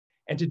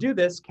And to do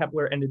this,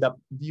 Kepler ended up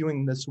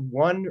viewing this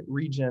one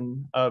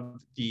region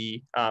of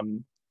the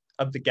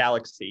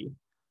galaxy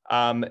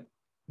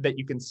that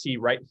you can see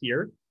right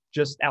here,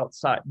 just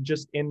outside,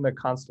 just in the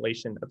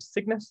constellation of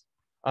Cygnus.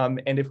 And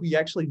if we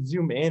actually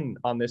zoom in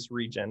on this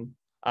region,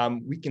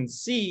 we can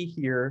see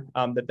here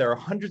that there are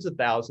hundreds of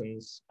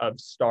thousands of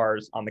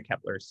stars on the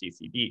Kepler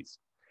CCDs.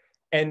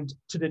 And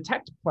to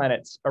detect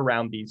planets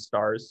around these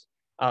stars,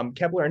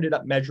 Kepler ended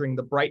up measuring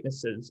the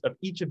brightnesses of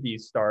each of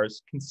these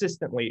stars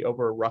consistently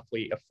over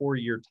roughly a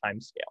 4-year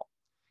timescale.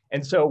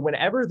 And so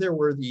whenever there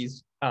were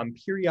these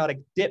periodic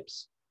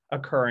dips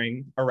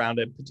occurring around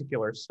a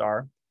particular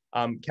star,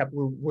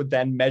 Kepler would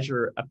then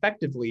measure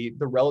effectively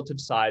the relative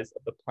size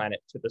of the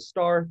planet to the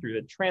star through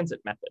the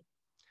transit method.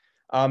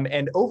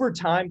 And over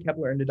time,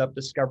 Kepler ended up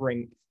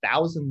discovering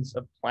thousands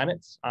of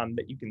planets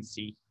that you can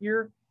see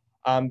here.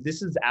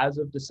 This is as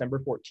of December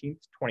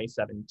 14th,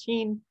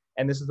 2017.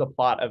 And this is a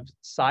plot of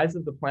size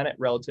of the planet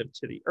relative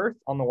to the Earth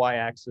on the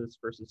y-axis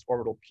versus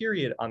orbital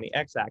period on the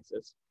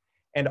x-axis.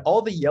 And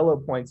all the yellow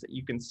points that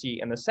you can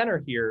see in the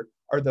center here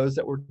are those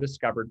that were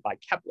discovered by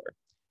Kepler.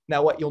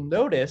 Now, what you'll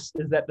notice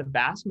is that the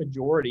vast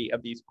majority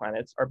of these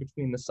planets are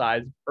between the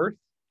size of Earth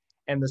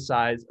and the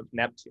size of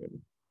Neptune.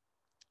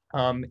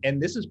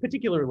 And this is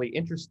particularly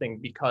interesting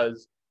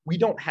because we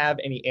don't have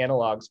any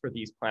analogs for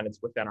these planets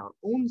within our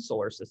own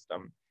solar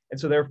system. And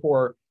so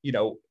therefore,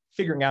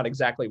 figuring out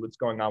exactly what's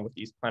going on with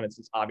these planets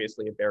is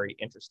obviously a very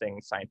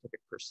interesting scientific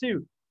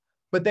pursuit.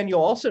 But then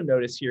you'll also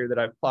notice here that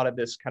I've plotted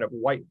this kind of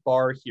white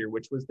bar here,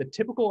 which was the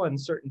typical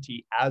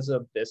uncertainty as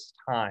of this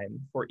time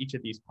for each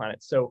of these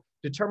planets. So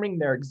determining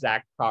their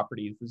exact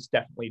properties was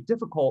definitely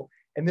difficult.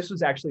 And this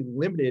was actually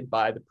limited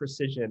by the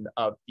precision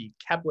of the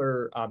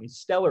Kepler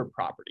stellar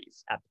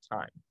properties at the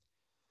time.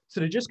 So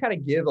to just kind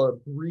of give a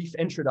brief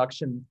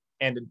introduction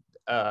and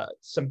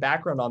some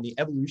background on the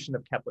evolution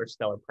of Kepler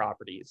stellar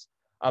properties,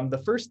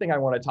 the first thing I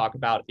want to talk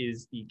about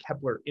is the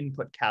Kepler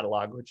input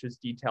catalog, which is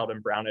detailed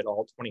in Brown et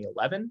al.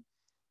 2011.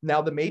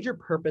 Now, the major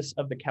purpose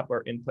of the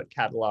Kepler input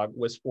catalog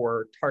was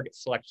for target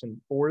selection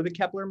for the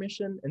Kepler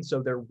mission. And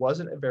so there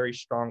wasn't a very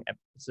strong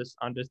emphasis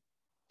on just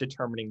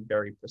determining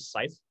very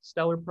precise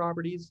stellar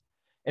properties.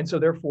 And so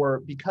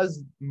therefore,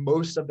 because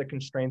most of the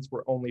constraints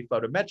were only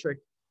photometric,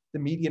 the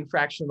median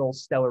fractional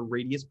stellar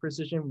radius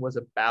precision was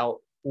about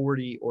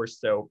 40% or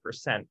so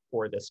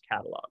for this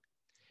catalog.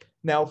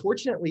 Now,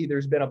 fortunately,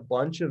 there's been a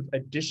bunch of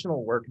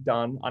additional work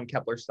done on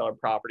Kepler stellar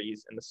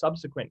properties in the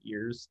subsequent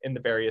years in the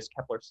various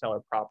Kepler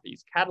stellar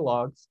properties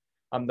catalogs,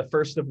 the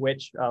first of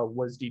which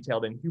was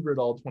detailed in Huber et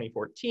al.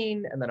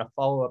 2014, and then a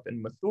follow-up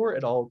in Mathur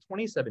et al.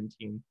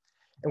 2017.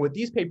 And what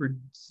these papers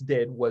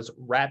did was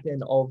wrap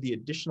in all of the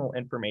additional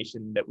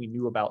information that we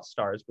knew about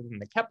stars within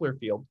the Kepler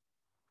field,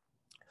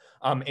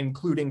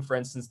 including, for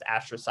instance, the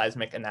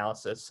astroseismic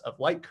analysis of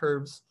light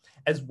curves,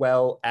 as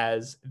well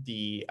as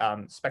the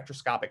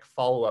spectroscopic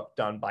follow-up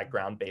done by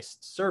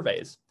ground-based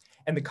surveys.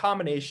 And the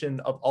combination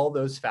of all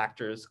those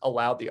factors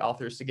allowed the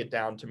authors to get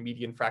down to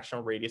median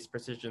fractional radius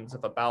precisions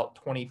of about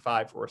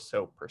 25% or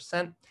so.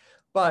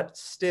 But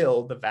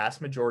still, the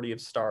vast majority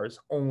of stars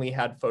only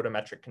had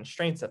photometric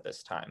constraints at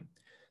this time.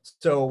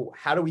 So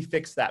how do we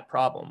fix that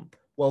problem?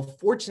 Well,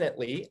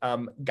 fortunately,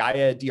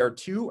 Gaia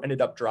DR2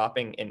 ended up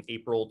dropping in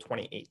April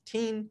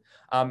 2018.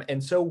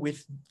 And so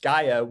with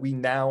Gaia, we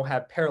now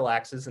have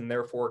parallaxes and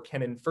therefore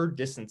can infer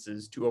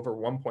distances to over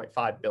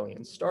 1.5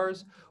 billion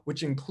stars,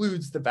 which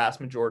includes the vast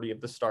majority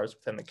of the stars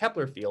within the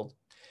Kepler field.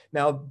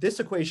 Now, this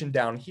equation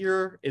down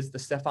here is the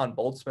Stefan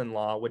Boltzmann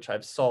law, which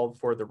I've solved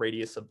for the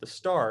radius of the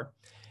star.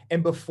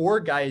 And before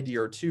Gaia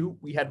DR2,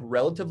 we had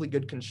relatively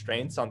good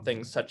constraints on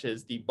things such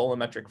as the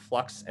bolometric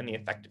flux and the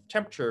effective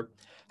temperature.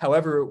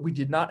 However, we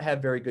did not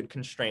have very good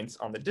constraints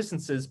on the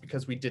distances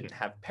because we didn't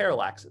have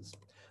parallaxes.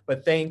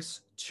 But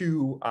thanks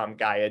to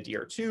Gaia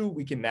DR2,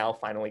 we can now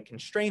finally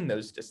constrain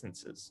those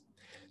distances.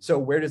 So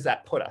where does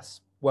that put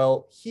us?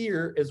 Well,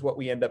 here is what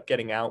we end up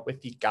getting out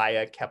with the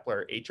Gaia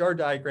Kepler HR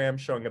diagram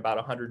showing about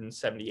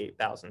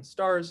 178,000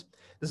 stars.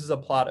 This is a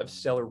plot of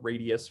stellar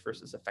radius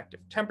versus effective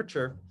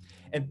temperature.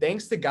 And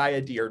thanks to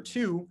Gaia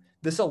DR2,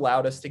 this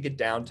allowed us to get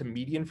down to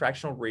median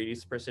fractional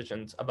radius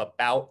precisions of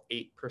about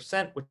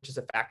 8%, which is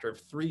a factor of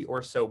 3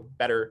 or so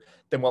better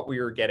than what we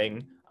were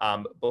getting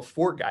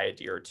before Gaia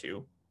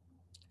DR2.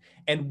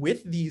 And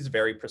with these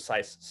very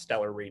precise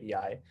stellar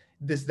radii,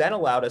 this then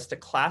allowed us to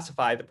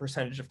classify the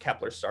percentage of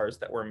Kepler stars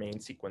that were main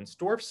sequence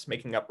dwarfs,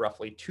 making up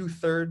roughly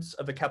 2/3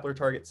 of the Kepler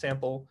target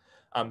sample,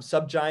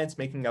 subgiants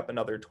making up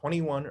another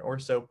 21 or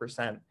so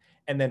percent,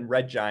 and then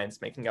red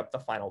giants making up the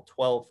final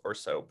 12 or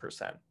so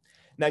percent.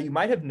 Now, you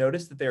might have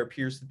noticed that there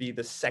appears to be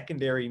the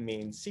secondary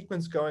main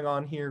sequence going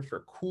on here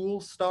for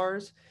cool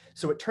stars.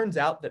 So it turns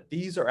out that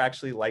these are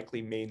actually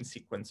likely main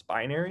sequence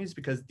binaries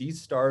because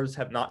these stars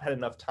have not had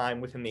enough time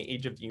within the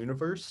age of the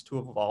universe to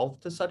evolve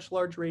to such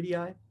large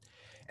radii.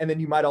 And then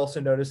you might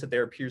also notice that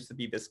there appears to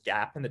be this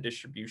gap in the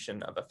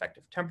distribution of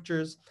effective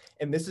temperatures.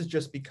 And this is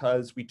just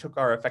because we took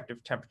our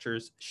effective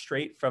temperatures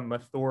straight from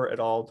Mathur et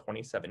al.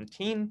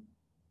 2017.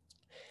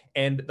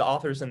 And the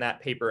authors in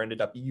that paper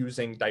ended up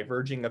using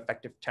diverging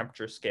effective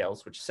temperature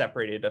scales, which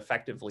separated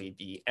effectively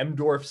the M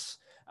dwarfs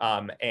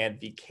and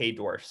the K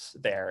dwarfs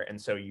there. And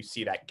so you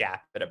see that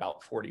gap at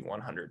about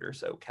 4,100 or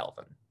so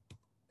Kelvin.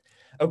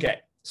 Okay,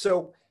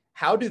 so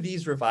how do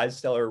these revised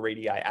stellar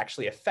radii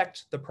actually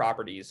affect the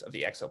properties of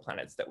the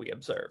exoplanets that we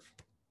observe?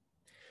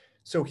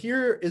 So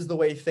here is the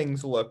way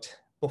things looked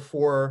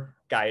before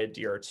Gaia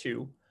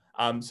DR2.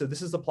 So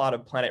this is a plot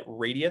of planet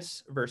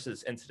radius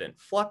versus incident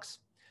flux.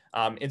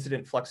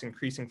 Incident flux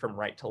increasing from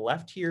right to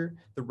left here.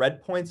 The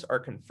red points are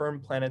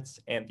confirmed planets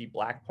and the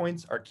black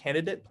points are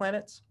candidate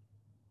planets.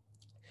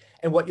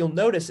 And what you'll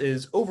notice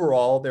is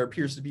overall, there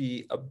appears to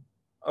be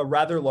a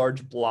rather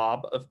large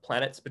blob of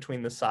planets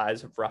between the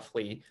size of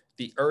roughly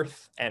the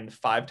Earth and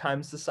 5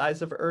 times the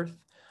size of Earth.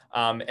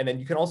 And then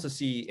you can also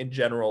see in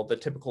general the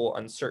typical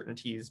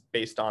uncertainties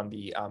based on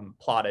the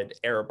plotted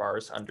error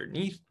bars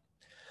underneath.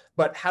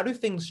 But how do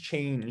things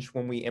change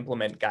when we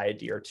implement Gaia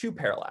DR2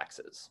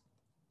 parallaxes?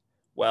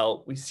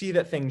 Well, we see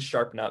that things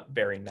sharpen up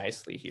very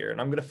nicely here. And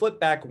I'm going to flip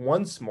back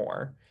once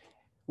more.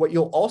 What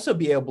you'll also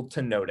be able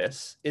to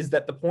notice is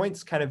that the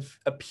points kind of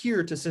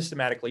appear to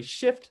systematically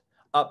shift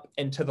up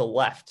and to the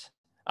left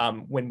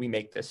when we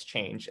make this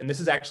change. And this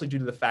is actually due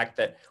to the fact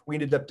that we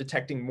ended up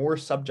detecting more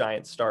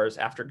subgiant stars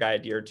after Gaia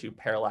DR2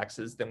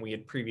 parallaxes than we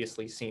had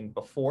previously seen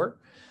before.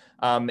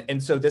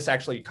 And so this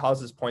actually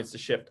causes points to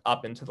shift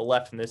up and to the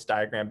left in this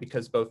diagram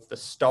because both the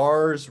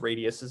star's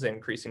radius is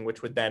increasing,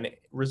 which would then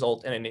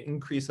result in an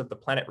increase of the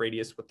planet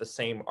radius with the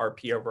same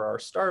RP over our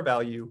star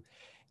value.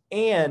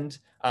 And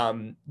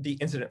the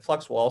incident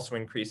flux will also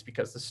increase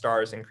because the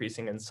star is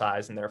increasing in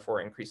size and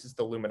therefore increases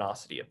the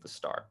luminosity of the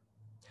star.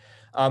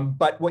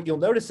 But what you'll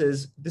notice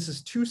is this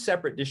is 2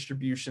 separate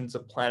distributions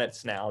of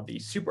planets now. The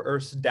super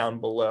Earths down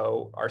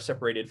below are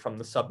separated from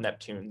the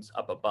sub-Neptunes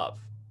up above.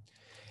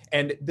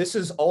 And this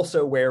is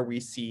also where we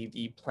see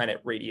the planet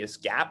radius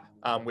gap,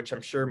 which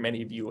I'm sure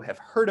many of you have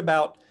heard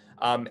about.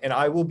 And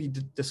I will be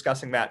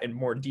discussing that in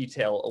more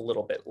detail a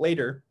little bit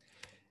later.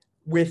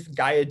 With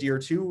Gaia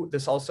DR2,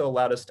 this also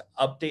allowed us to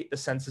update the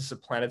census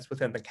of planets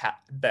within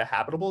the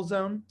habitable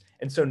zone.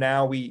 And so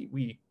now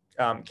we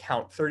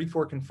count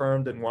 34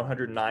 confirmed and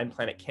 109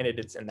 planet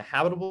candidates in the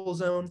habitable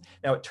zone.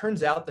 Now, it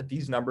turns out that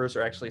these numbers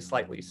are actually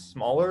slightly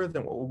smaller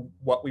than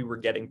what we were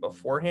getting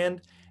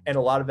beforehand. And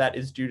a lot of that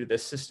is due to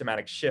this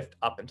systematic shift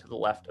up and to the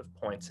left of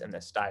points in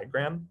this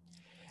diagram.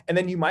 And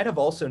then you might have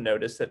also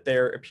noticed that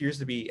there appears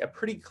to be a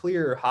pretty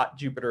clear hot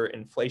Jupiter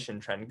inflation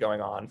trend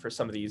going on for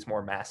some of these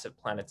more massive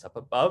planets up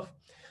above.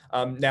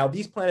 Now,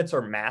 these planets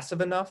are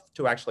massive enough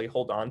to actually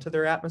hold on to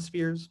their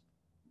atmospheres.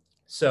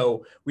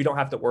 So we don't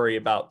have to worry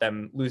about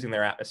them losing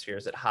their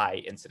atmospheres at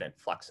high incident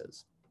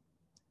fluxes.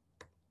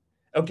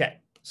 Okay,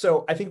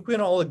 so I think we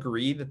can all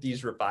agree that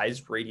these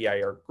revised radii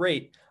are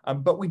great,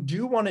 but we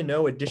do want to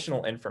know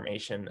additional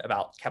information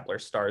about Kepler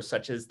stars,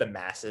 such as the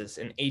masses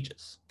and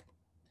ages.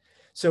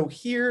 So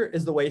here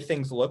is the way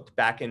things looked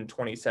back in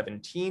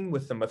 2017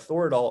 with the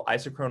Mathor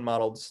isochrone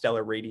modeled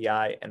stellar radii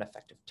and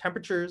effective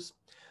temperatures.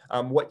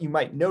 What you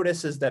might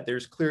notice is that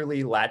there's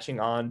clearly latching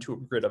on to a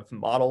grid of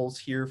models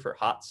here for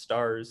hot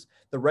stars.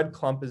 The red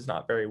clump is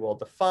not very well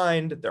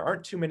defined. There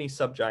aren't too many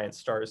subgiant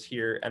stars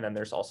here. And then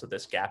there's also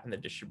this gap in the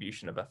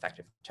distribution of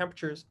effective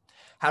temperatures.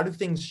 How do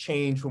things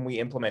change when we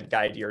implement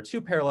Gaia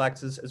DR2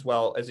 parallaxes as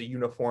well as a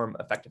uniform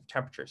effective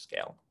temperature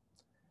scale?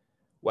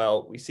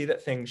 Well, we see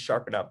that things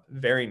sharpen up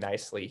very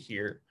nicely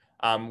here.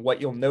 What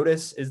you'll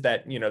notice is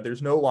that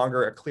there's no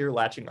longer a clear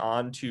latching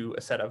on to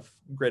a set of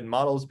grid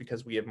models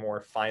because we have more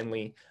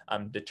finely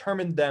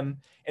determined them.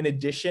 In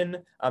addition,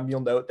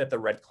 you'll note that the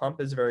red clump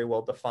is very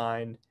well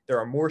defined. There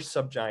are more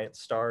subgiant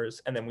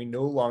stars, and then we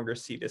no longer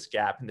see this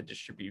gap in the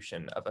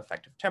distribution of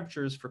effective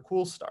temperatures for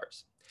cool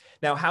stars.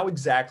 Now, how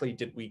exactly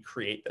did we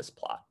create this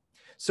plot?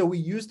 So we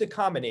used a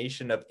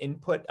combination of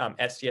input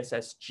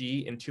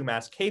SDSS-G and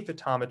 2-mass K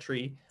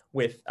photometry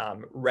with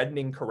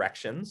reddening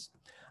corrections.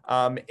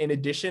 In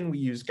addition, we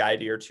use Gaia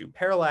DR2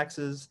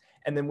 parallaxes,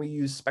 and then we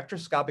use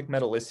spectroscopic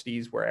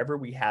metallicities wherever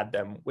we had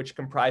them, which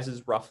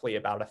comprises roughly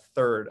about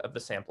 1/3 of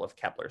the sample of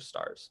Kepler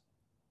stars.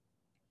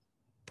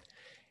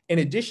 In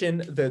addition,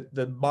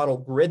 the model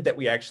grid that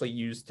we actually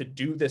use to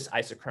do this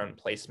isochrone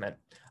placement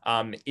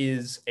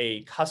is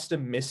a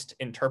custom mist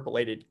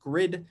interpolated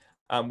grid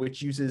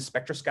which uses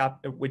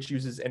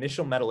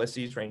initial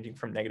metallicities ranging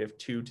from -2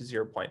 to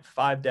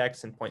 0.5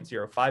 dex and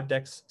 0.05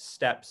 dex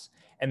steps,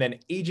 and then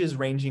ages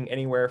ranging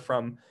anywhere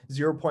from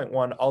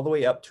 0.1 all the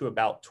way up to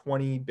about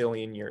 20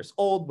 billion years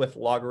old with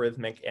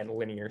logarithmic and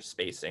linear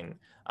spacing.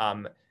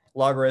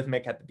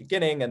 Logarithmic at the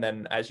beginning, and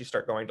then as you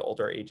start going to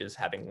older ages,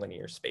 having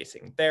linear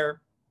spacing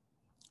there.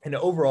 And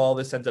overall,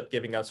 this ends up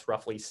giving us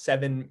roughly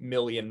 7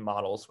 million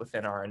models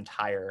within our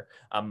entire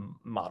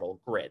model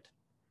grid.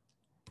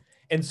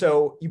 And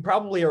so you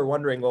probably are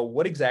wondering, well,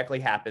 what exactly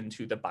happened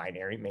to the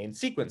binary main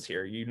sequence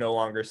here? You no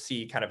longer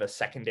see kind of a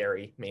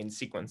secondary main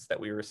sequence that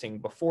we were seeing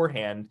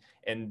beforehand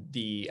in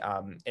the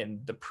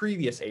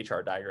previous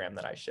HR diagram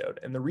that I showed.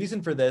 And the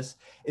reason for this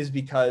is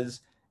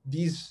because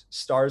these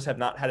stars have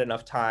not had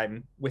enough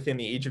time within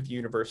the age of the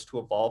universe to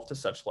evolve to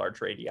such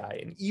large radii.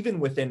 And even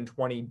within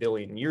 20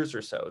 billion years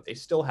or so, they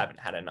still haven't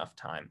had enough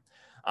time.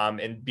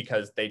 And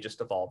because they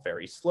just evolve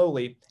very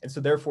slowly. And so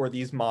therefore,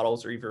 these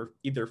models are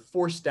either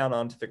forced down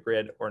onto the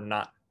grid or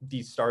not.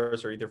 These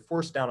stars are either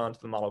forced down onto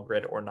the model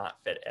grid or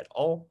not fit at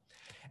all.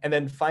 And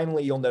then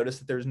finally, you'll notice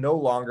that there's no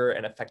longer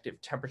an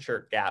effective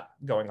temperature gap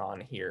going on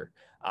here,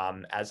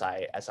 as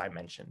I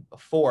mentioned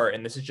before.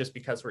 And this is just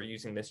because we're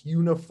using this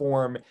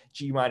uniform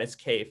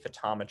G-K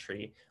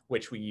photometry,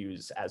 which we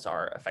use as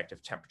our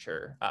effective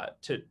temperature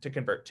to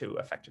convert to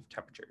effective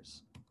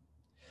temperatures.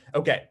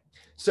 Okay,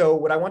 so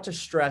what I want to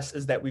stress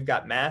is that we've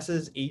got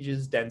masses,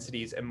 ages,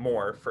 densities, and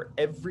more for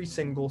every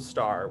single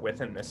star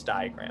within this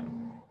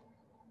diagram.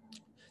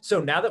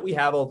 So now that we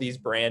have all these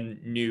brand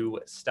new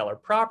stellar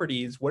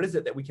properties, what is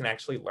it that we can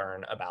actually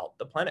learn about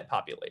the planet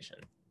population?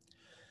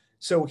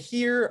 So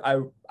here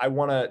I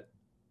want to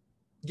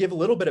give a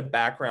little bit of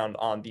background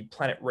on the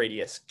planet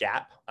radius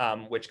gap,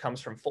 which comes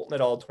from Fulton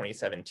et al.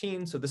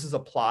 2017. So this is a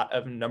plot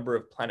of number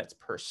of planets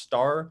per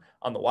star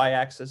on the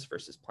y-axis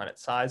versus planet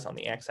size on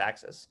the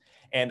x-axis.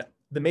 And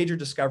the major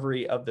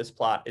discovery of this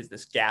plot is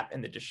this gap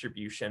in the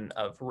distribution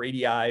of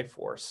radii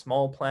for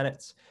small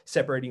planets,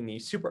 separating the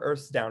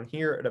super-Earths down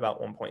here at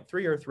about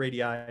 1.3 Earth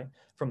radii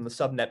from the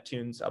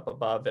sub-Neptunes up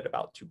above at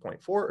about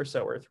 2.4 or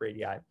so Earth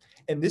radii.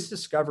 And this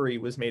discovery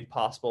was made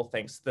possible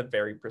thanks to the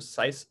very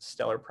precise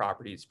stellar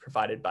properties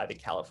provided by the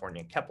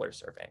California Kepler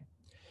survey.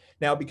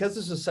 Now, because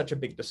this is such a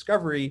big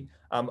discovery,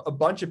 a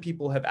bunch of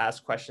people have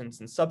asked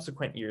questions in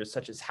subsequent years,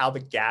 such as how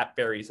the gap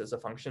varies as a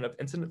function of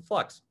incident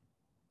flux,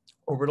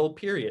 orbital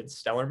periods,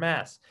 stellar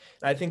mass.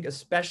 And I think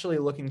especially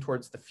looking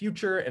towards the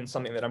future, and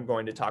something that I'm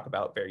going to talk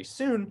about very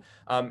soon,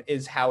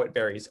 is how it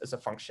varies as a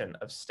function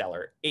of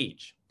stellar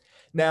age.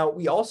 Now,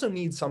 we also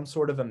need some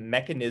sort of a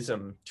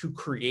mechanism to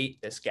create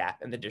this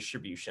gap in the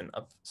distribution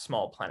of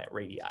small planet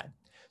radii.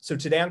 So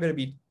today I'm going to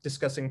be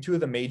discussing two of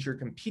the major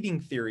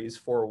competing theories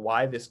for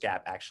why this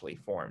gap actually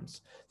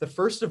forms. The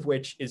first of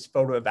which is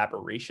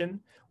photoevaporation,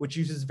 which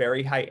uses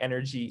very high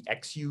energy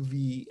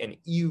XUV and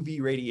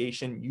EUV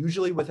radiation,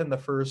 usually within the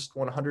first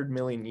 100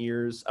 million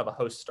years of a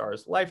host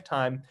star's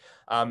lifetime,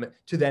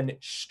 to then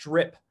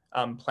strip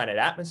planet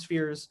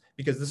atmospheres,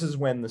 because this is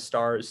when the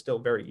star is still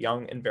very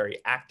young and very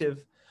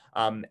active.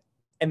 And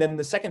then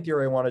the second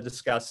theory I want to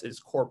discuss is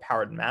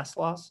core-powered mass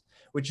loss,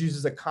 which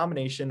uses a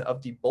combination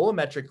of the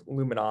bolometric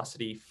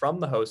luminosity from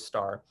the host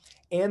star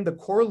and the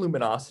core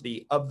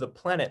luminosity of the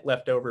planet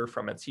left over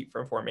from its heat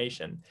from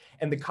formation.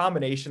 And the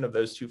combination of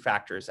those two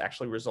factors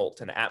actually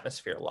result in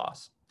atmosphere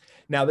loss.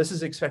 Now, this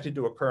is expected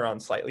to occur on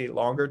slightly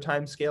longer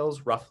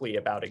timescales, roughly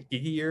about a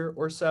gigayear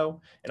or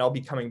so, and I'll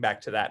be coming back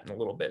to that in a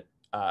little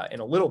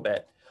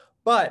bit.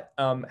 But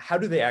how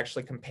do they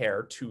actually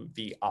compare to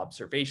the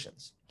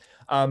observations?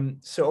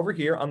 So over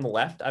here on the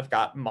left, I've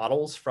got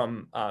models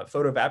from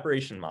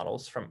photoevaporation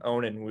models from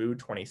Owen and Wu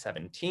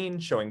 2017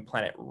 showing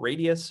planet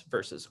radius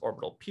versus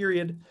orbital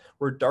period,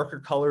 where darker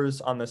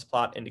colors on this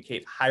plot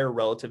indicate higher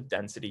relative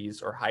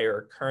densities or higher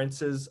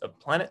occurrences of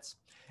planets.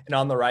 And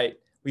on the right,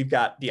 we've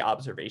got the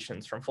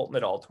observations from Fulton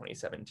et al.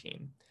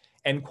 2017.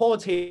 And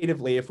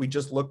qualitatively, if we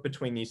just look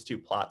between these two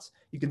plots,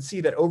 you can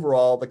see that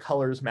overall the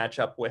colors match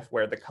up with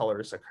where the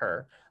colors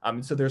occur.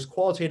 So there's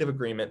qualitative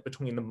agreement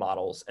between the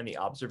models and the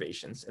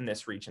observations in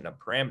this region of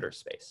parameter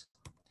space.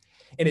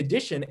 In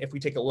addition, if we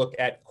take a look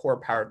at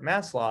core-powered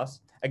mass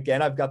loss,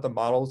 again, I've got the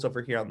models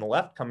over here on the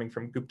left coming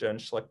from Gupta and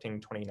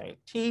Schlichting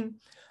 2019,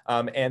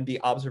 and the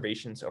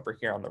observations over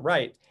here on the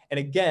right. And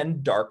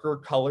again, darker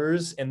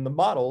colors in the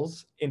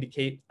models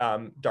indicate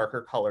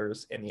darker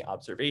colors in the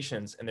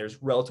observations. And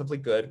there's relatively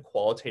good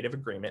qualitative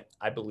agreement,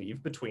 I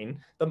believe, between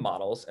the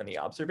models and the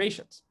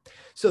observations.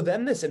 So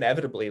then this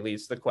inevitably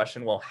leads to the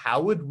question, well,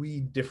 how would we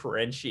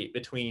differentiate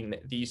between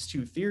these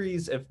two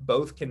theories if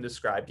both can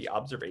describe the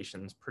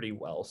observations pretty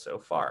well so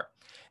far?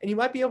 And you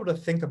might be able to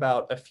think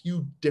about a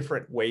few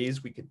different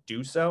ways we could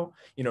do so.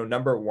 You know,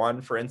 number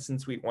one, for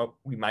instance, we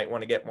might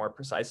want to get more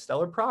precise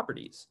stellar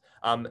properties.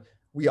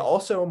 We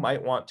also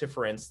might want to,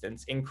 for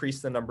instance,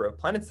 increase the number of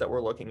planets that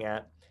we're looking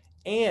at.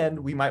 And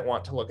we might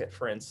want to look at,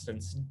 for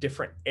instance,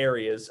 different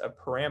areas of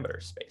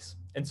parameter space.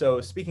 And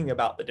so speaking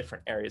about the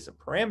different areas of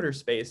parameter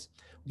space,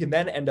 we can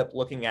then end up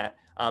looking at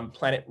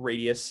planet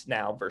radius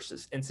now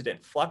versus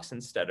incident flux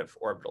instead of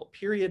orbital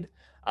period.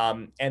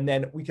 And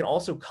then we can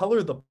also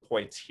color the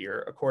points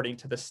here according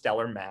to the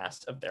stellar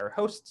mass of their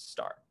host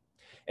star.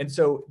 And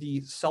so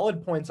the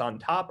solid points on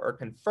top are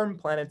confirmed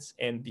planets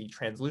and the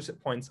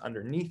translucent points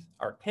underneath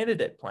are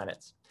candidate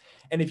planets.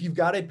 And if you've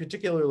got a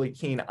particularly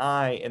keen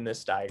eye in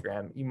this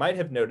diagram, you might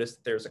have noticed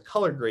that there's a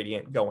color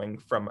gradient going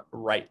from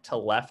right to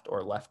left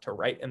or left to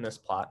right in this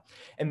plot.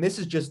 And this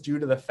is just due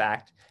to the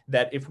fact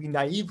that if we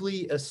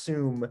naively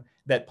assume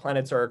that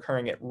planets are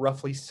occurring at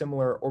roughly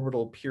similar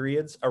orbital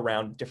periods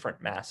around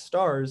different mass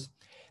stars,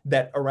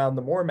 that around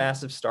the more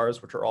massive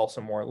stars, which are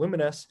also more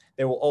luminous,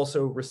 they will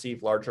also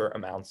receive larger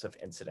amounts of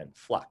incident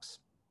flux.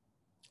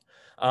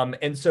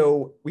 And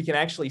so we can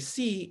actually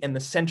see in the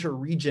center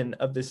region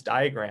of this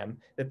diagram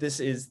that this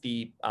is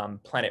the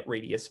planet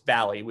radius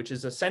valley, which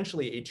is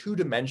essentially a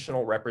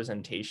two-dimensional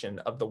representation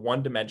of the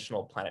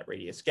one-dimensional planet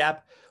radius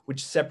gap,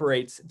 which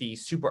separates the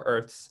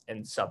super-Earths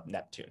and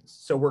sub-Neptunes.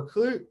 So we're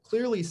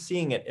clearly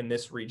seeing it in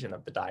this region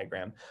of the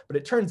diagram, but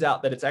it turns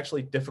out that it's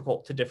actually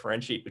difficult to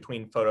differentiate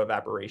between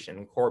photoevaporation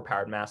and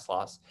core-powered mass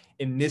loss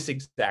in this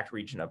exact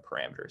region of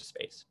parameter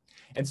space.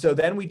 And so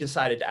then we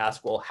decided to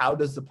ask, well, how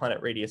does the planet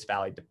radius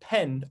valley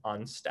depend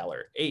on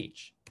stellar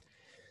age?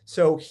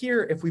 So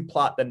here, if we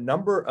plot the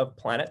number of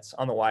planets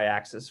on the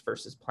y-axis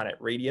versus planet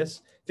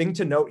radius, thing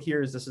to note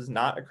here is this is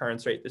not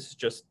occurrence rate. This is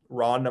just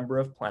raw number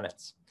of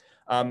planets.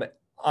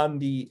 On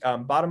the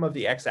bottom of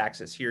the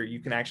x-axis here,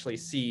 you can actually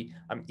see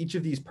each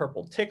of these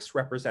purple ticks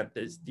represent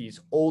these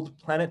old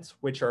planets,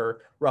 which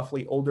are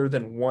roughly older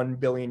than 1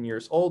 billion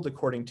years old,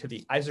 according to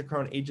the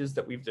isochrone ages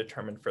that we've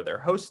determined for their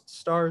host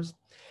stars.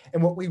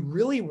 And what we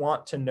really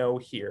want to know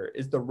here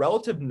is the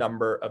relative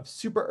number of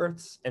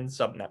super-Earths and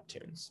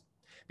sub-Neptunes,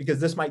 because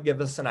this might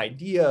give us an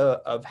idea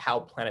of how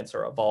planets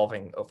are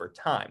evolving over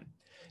time.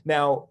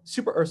 Now,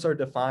 super-Earths are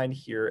defined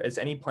here as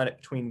any planet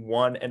between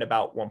 1 and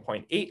about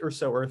 1.8 or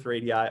so Earth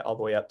radii, all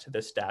the way up to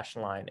this dashed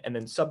line. And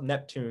then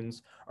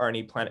sub-Neptunes are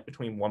any planet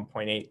between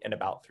 1.8 and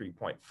about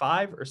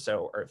 3.5 or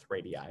so Earth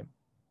radii.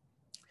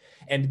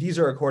 And these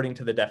are according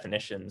to the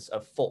definitions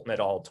of Fulton et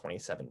al.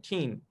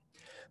 2017.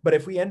 But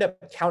if we end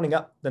up counting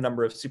up the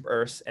number of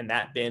super-Earths in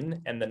that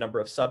bin and the number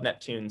of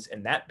sub-Neptunes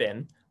in that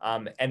bin,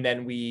 and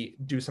then we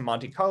do some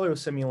Monte Carlo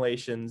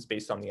simulations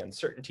based on the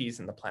uncertainties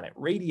in the planet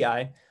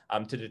radii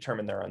to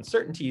determine their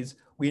uncertainties,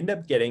 we end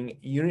up getting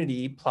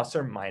unity plus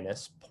or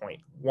minus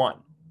 0.1.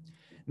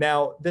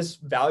 Now, this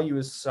value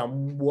is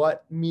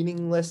somewhat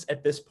meaningless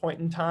at this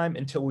point in time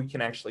until we can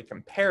actually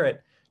compare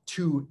it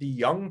to the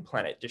young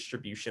planet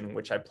distribution,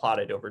 which I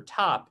plotted over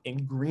top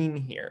in green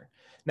here.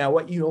 Now,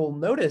 what you'll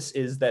notice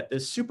is that the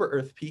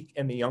super-Earth peak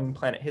in the young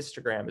planet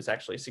histogram is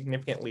actually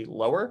significantly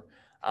lower,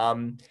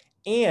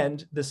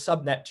 and the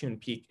sub-Neptune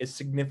peak is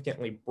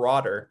significantly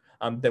broader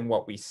than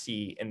what we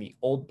see in the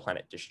old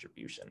planet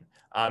distribution.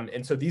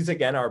 And so these,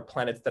 again, are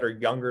planets that are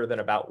younger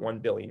than about 1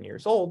 billion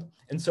years old.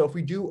 And so if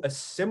we do a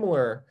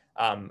similar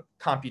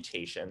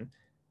computation,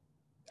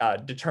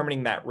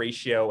 determining that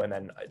ratio and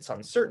then its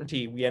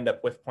uncertainty, we end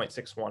up with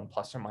 0.61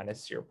 plus or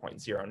minus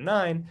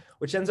 0.09,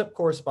 which ends up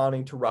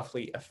corresponding to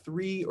roughly a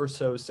 3 or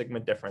so sigma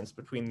difference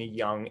between the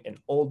young and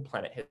old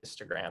planet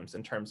histograms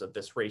in terms of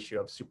this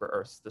ratio of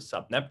super-Earths to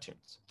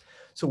sub-Neptunes.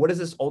 So what does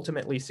this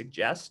ultimately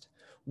suggest?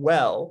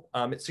 Well,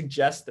 it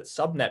suggests that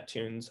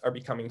sub-Neptunes are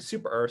becoming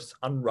super-Earths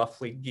on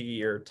roughly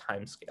gigayear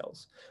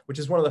timescales, which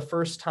is one of the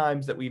first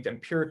times that we've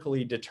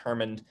empirically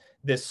determined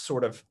this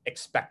sort of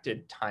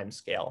expected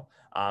timescale.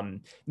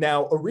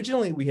 Now,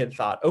 originally we had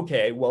thought,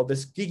 okay, well,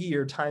 this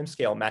gigayear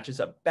timescale matches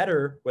up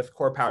better with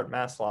core-powered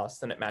mass loss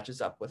than it matches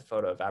up with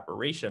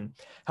photoevaporation.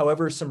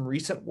 However, some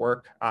recent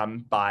work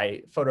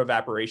by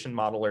photoevaporation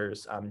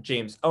modelers,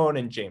 James Owen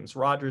and James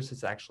Rogers,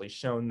 has actually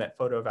shown that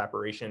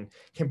photoevaporation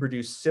can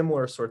produce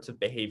similar sorts of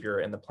behavior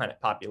in the planet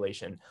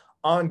population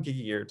on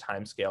gigayear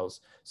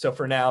timescales. So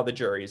for now, the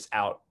jury's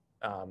out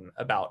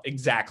about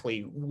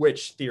exactly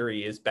which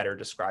theory is better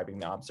describing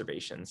the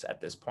observations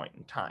at this point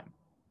in time.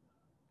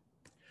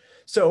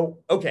 So,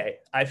 okay,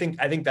 I think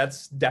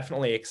that's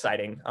definitely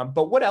exciting.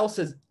 But what else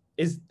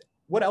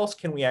what else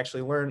can we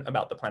actually learn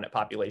about the planet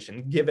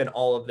population, given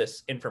all of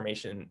this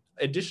information,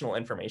 additional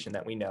information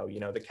that we know,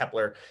 the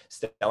Kepler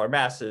stellar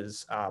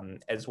masses,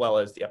 as well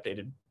as the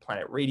updated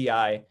planet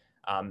radii,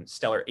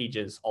 stellar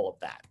ages, all of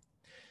that.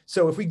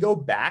 So if we go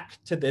back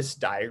to this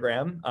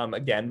diagram,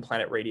 again,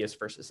 planet radius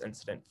versus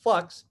incident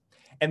flux,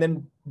 and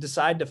then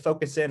decide to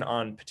focus in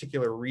on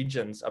particular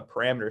regions of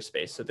parameter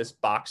space. So this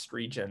boxed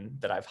region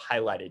that I've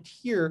highlighted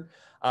here,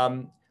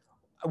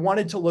 I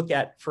wanted to look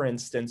at, for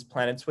instance,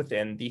 planets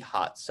within the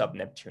hot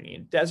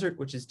sub-Neptunian desert,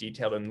 which is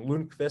detailed in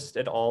Lundqvist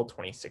et al.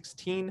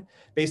 2016.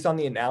 Based on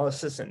the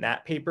analysis in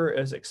that paper, it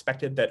was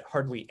expected that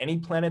hardly any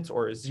planets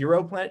or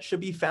 0 planets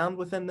should be found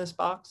within this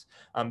box,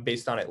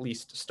 based on at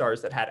least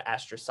stars that had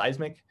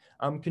astroseismic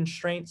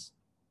constraints.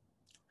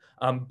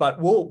 But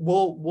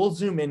we'll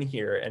zoom in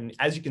here, and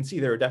as you can see,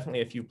 there are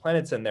definitely a few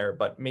planets in there,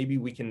 but maybe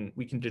we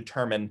can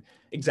determine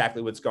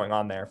exactly what's going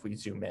on there if we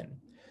zoom in.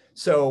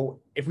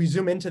 So if we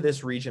zoom into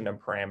this region of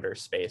parameter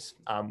space,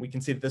 we can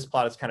see that this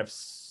plot is kind of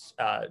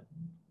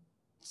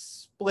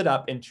split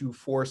up into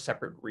 4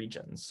 separate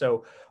regions.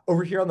 So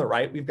over here on the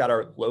right, we've got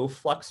our low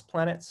flux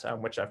planets,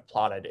 which I've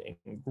plotted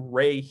in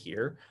gray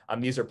here.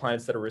 These are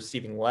planets that are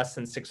receiving less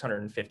than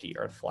 650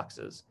 Earth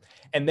fluxes.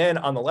 And then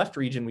on the left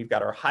region, we've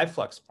got our high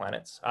flux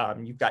planets.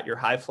 You've got your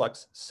high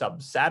flux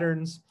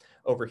sub-Saturns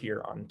over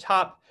here on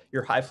top,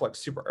 your high flux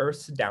super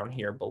Earths down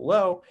here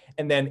below.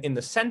 And then in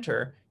the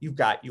center, you've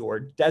got your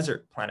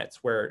desert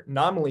planets where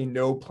nominally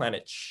no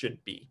planets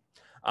should be.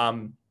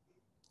 And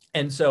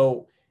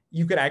so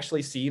you could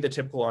actually see the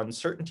typical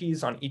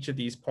uncertainties on each of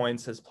these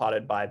points as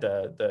plotted by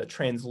the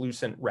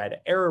translucent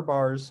red error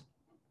bars.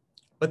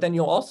 But then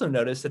you'll also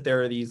notice that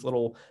there are these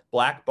little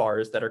black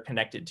bars that are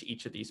connected to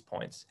each of these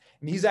points.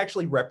 And these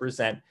actually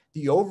represent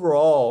the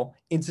overall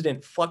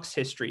incident flux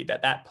history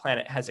that that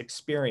planet has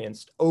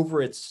experienced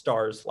over its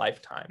star's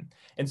lifetime.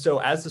 And so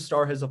as the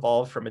star has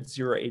evolved from its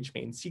zero age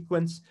main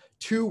sequence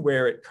to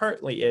where it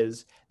currently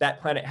is,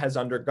 that planet has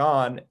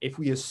undergone, if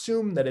we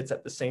assume that it's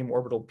at the same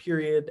orbital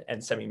period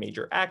and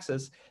semi-major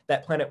axis,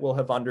 that planet will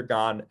have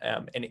undergone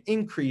an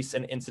increase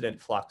in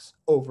incident flux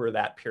over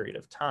that period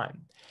of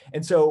time.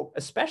 And so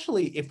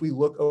especially if we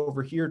look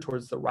over here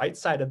towards the right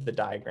side of the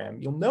diagram,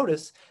 you'll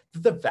notice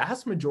that the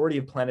vast majority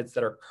of planets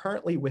that are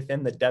currently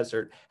within the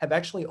desert have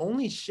actually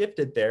only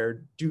shifted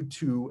there due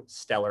to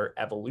stellar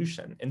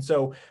evolution. And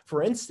so,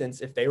 for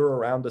instance, if they were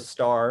around a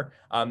star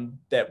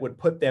that would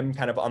put them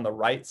kind of on the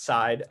right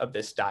side of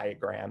this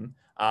diagram,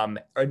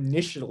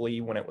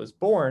 initially when it was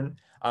born,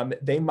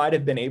 they might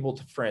have been able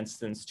to, for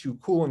instance, to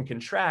cool and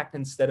contract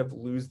instead of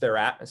lose their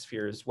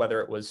atmospheres, whether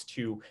it was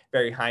to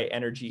very high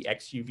energy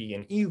XUV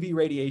and EUV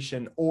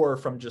radiation or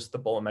from just the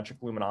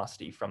bolometric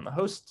luminosity from the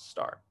host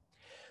star.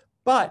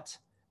 But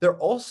there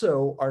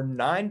also are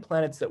 9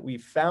 planets that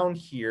we've found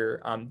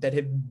here that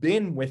have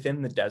been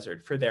within the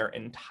desert for their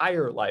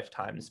entire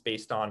lifetimes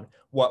based on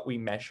what we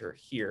measure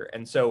here.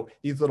 And so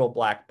these little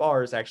black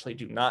bars actually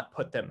do not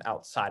put them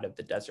outside of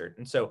the desert.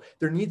 And so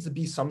there needs to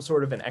be some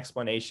sort of an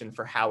explanation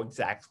for how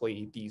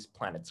exactly these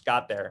planets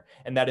got there.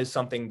 And that is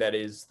something that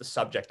is the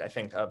subject, I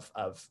think,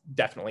 of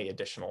definitely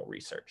additional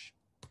research.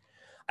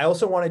 I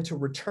also wanted to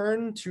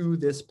return to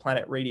this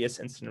planet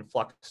radius incident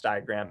flux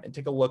diagram and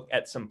take a look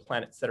at some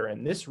planets that are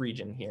in this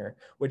region here,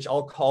 which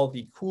I'll call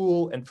the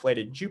cool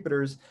inflated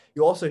Jupiters.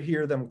 You'll also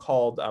hear them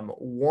called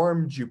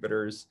warm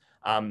Jupiters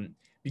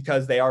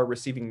because they are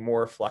receiving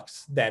more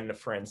flux than,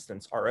 for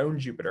instance, our own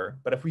Jupiter.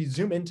 But if we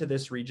zoom into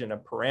this region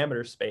of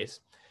parameter space,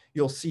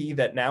 you'll see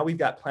that now we've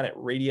got planet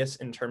radius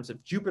in terms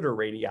of Jupiter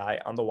radii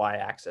on the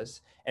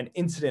y-axis and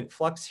incident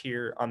flux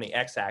here on the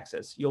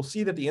x-axis. You'll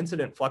see that the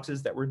incident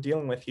fluxes that we're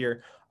dealing with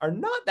here are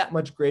not that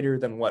much greater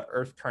than what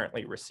Earth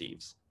currently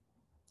receives.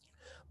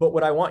 But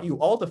what I want you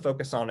all to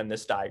focus on in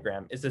this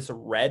diagram is this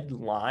red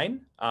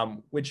line,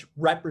 which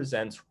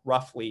represents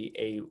roughly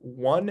a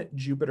 1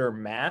 Jupiter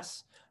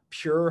mass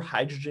pure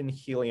hydrogen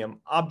helium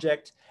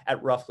object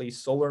at roughly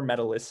solar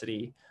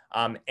metallicity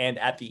and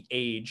at the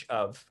age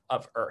of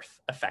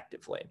Earth,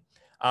 effectively.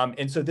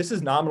 And so this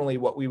is nominally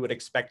what we would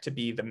expect to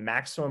be the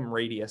maximum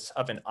radius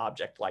of an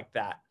object like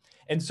that.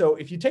 And so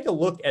if you take a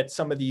look at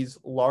some of these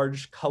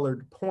large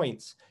colored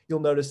points,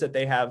 you'll notice that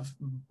they have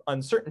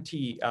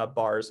uncertainty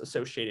bars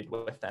associated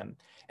with them.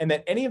 And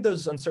that any of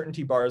those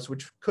uncertainty bars,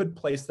 which could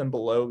place them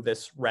below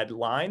this red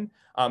line,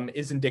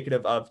 is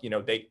indicative of,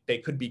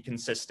 they could be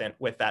consistent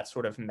with that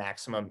sort of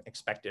maximum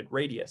expected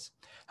radius.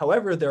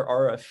 However, there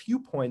are a few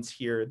points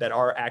here that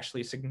are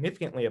actually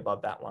significantly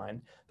above that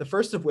line. The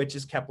first of which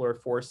is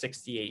Kepler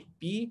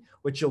 468b,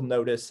 which you'll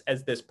notice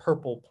as this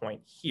purple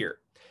point here.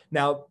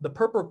 Now, the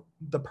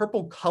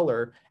purple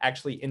color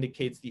actually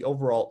indicates the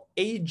overall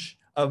age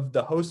of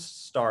the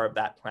host star of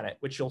that planet,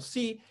 which you'll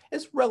see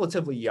is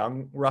relatively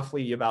young,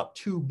 roughly about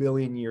 2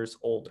 billion years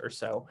old or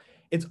so.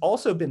 It's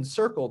also been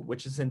circled,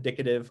 which is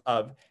indicative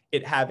of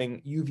it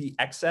having UV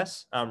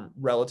excess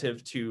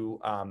relative to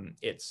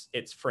its,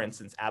 for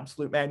instance,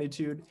 absolute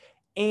magnitude,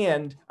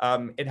 and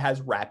it has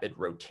rapid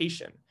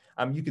rotation.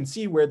 You can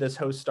see where this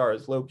host star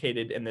is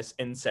located in this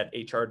inset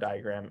HR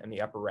diagram in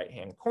the upper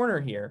right-hand corner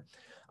here.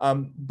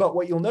 But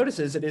what you'll notice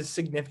is it is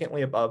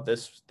significantly above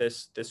this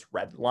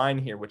red line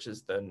here, which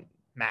is the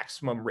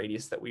maximum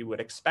radius that we would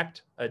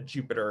expect a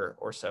Jupiter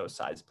or so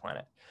size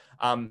planet.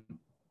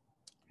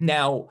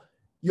 Now,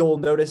 you'll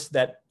notice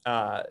that,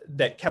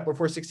 that Kepler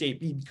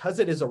 468b, because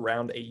it is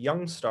around a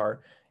young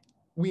star,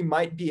 we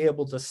might be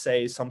able to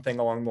say something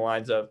along the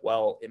lines of,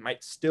 well, it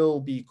might still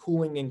be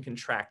cooling and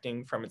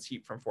contracting from its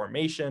heat from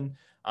formation.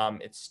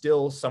 It's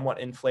still somewhat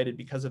inflated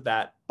because of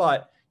that,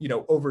 but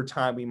over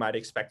time, we might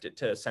expect it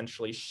to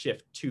essentially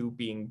shift to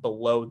being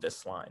below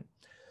this line.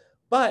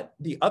 But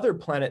the other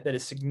planet that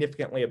is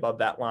significantly above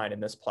that line in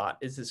this plot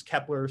is this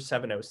Kepler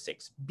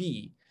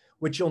 706b,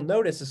 which you'll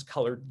notice is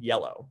colored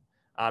yellow.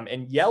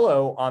 And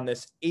yellow on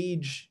this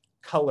age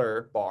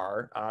color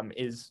bar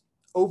is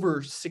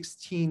over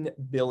 16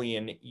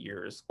 billion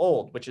years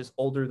old, which is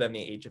older than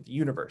the age of the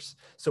universe.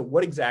 So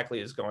what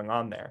exactly is going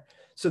on there?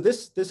 So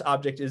this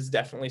object is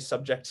definitely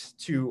subject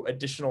to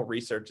additional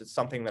research. It's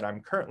something that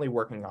I'm currently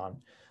working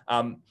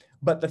on.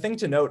 But the thing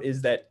to note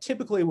is that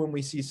typically when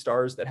we see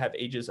stars that have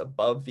ages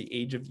above the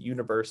age of the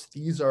universe,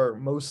 these are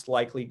most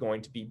likely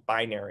going to be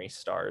binary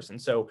stars.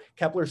 And so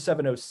Kepler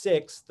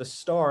 706, the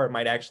star,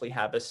 might actually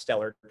have a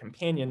stellar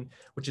companion,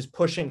 which is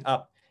pushing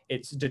up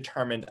its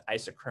determined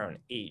isochrone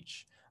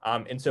age.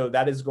 And so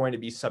that is going to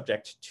be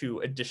subject to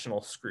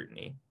additional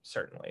scrutiny,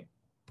 certainly.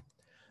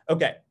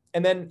 Okay,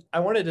 and then I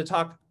wanted to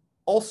talk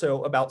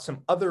also about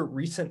some other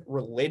recent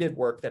related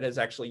work that has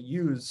actually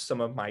used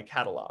some of my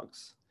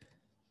catalogs.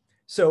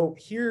 So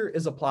here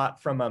is a plot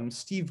from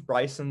Steve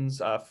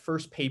Bryson's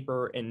first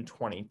paper in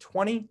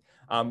 2020,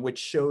 which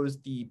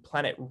shows the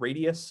planet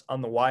radius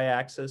on the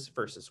y-axis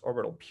versus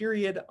orbital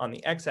period on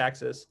the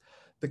x-axis.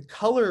 The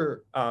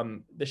color,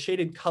 the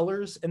shaded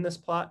colors in this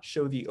plot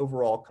show the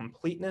overall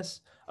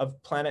completeness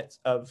of planets,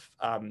 of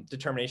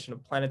determination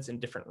of planets in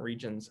different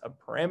regions of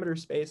parameter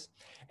space.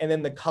 And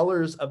then the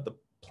colors of the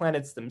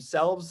planets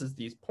themselves as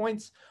these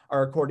points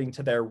are according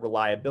to their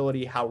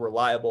reliability. How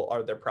reliable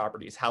are their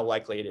properties? How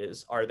likely it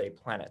is, are they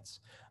planets?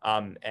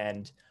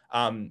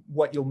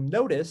 What you'll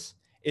notice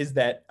is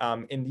that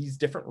in these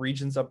different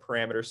regions of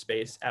parameter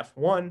space,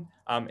 F1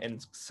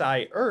 and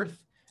Psi Earth,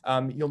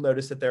 you'll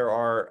notice that there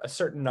are a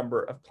certain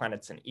number of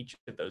planets in each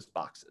of those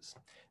boxes.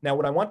 Now,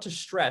 what I want to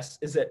stress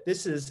is that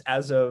this is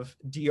as of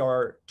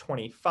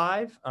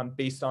DR25,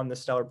 based on the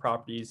stellar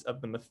properties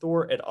of the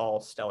Mathur et al.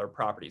 Stellar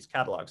properties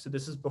catalog. So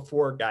this is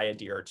before Gaia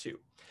DR2.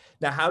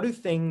 Now, how do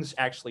things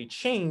actually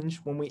change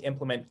when we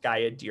implement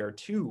Gaia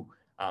DR2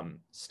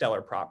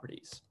 stellar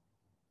properties?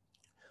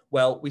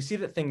 Well, we see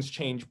that things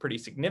change pretty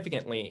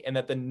significantly and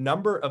that the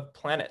number of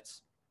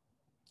planets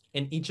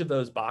in each of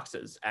those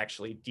boxes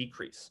actually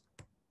decrease.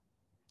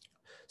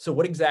 So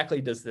what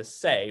exactly does this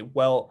say?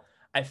 Well,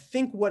 I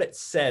think what it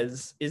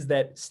says is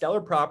that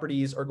stellar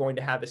properties are going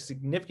to have a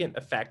significant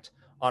effect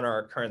on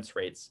our occurrence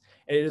rates.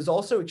 And it is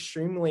also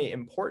extremely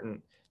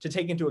important to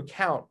take into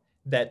account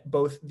that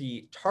both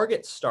the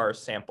target star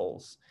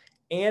samples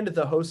and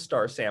the host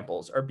star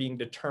samples are being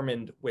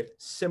determined with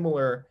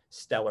similar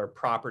stellar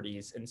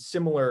properties and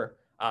similar,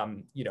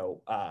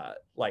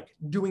 like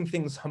doing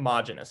things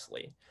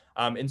homogenously.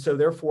 And so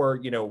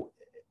therefore,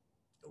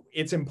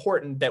 it's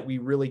important that we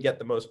really get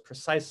the most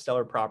precise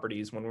stellar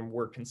properties when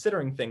we're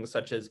considering things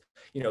such as,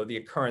 the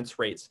occurrence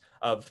rates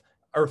of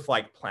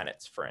Earth-like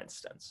planets, for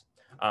instance.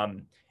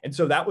 And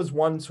so that was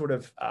one sort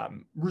of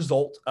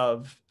result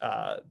of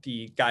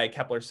the Gaia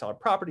Kepler stellar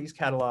properties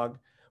catalog.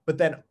 But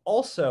then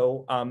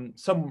also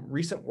some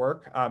recent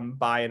work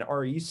by an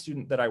RE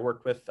student that I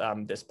worked with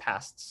this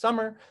past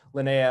summer,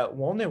 Linnea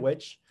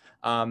Wolniewicz.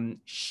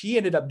 She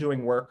ended up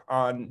doing work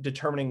on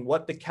determining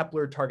what the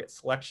Kepler target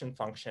selection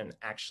function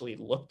actually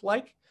looked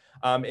like.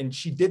 And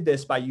she did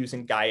this by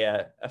using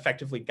Gaia,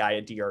 effectively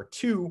Gaia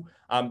DR2,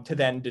 to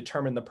then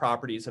determine the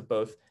properties of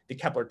both the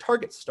Kepler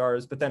target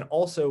stars, but then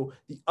also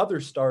the other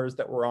stars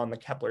that were on the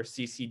Kepler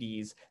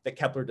CCDs that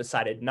Kepler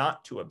decided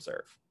not to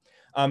observe.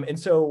 And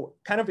so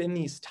kind of in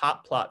these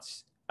top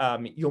plots,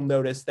 you'll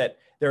notice that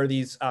there are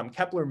these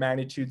Kepler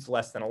magnitudes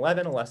less than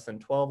 11, less than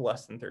 12,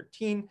 less than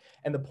 13.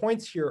 And the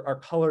points here are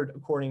colored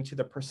according to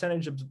the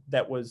percentage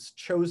that was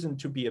chosen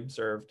to be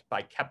observed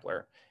by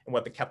Kepler and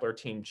what the Kepler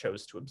team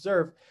chose to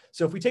observe.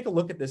 So if we take a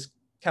look at this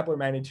Kepler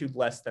magnitude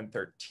less than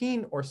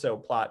 13 or so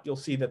plot, you'll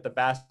see that the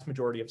vast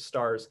majority of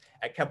stars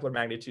at Kepler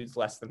magnitudes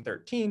less than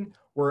 13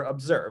 were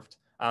observed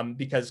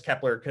because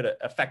Kepler could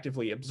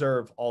effectively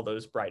observe all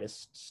those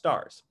brightest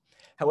stars.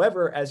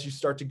 However, as you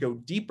start to go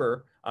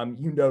deeper,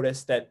 you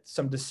notice that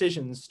some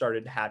decisions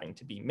started having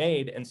to be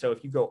made. And so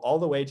if you go all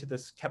the way to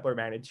this Kepler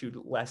magnitude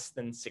less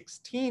than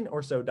 16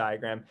 or so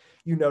diagram,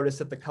 you notice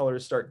that the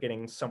colors start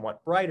getting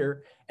somewhat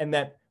brighter. And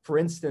that, for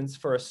instance,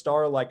 for a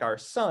star like our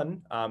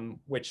sun,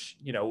 which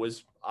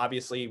was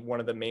obviously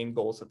one of the main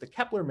goals of the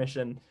Kepler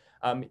mission,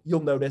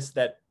 you'll notice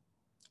that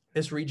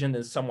this region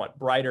is somewhat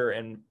brighter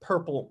and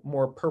purple,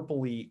 more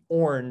purpley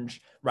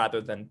orange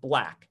rather than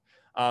black.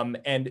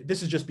 And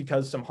this is just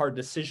because some hard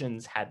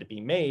decisions had to be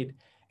made.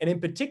 And in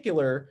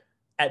particular,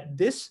 at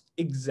this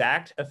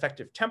exact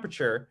effective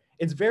temperature,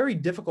 it's very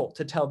difficult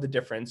to tell the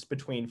difference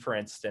between, for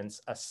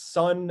instance, a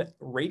sun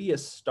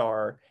radius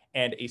star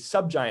and a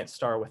subgiant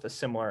star with a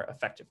similar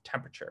effective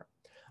temperature.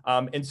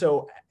 And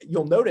so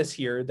you'll notice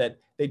here that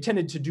they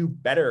tended to do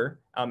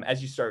better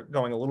as you start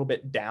going a little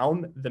bit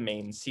down the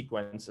main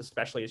sequence,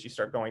 especially as you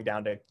start going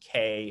down to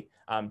K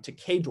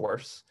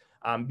dwarfs.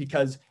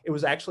 Because it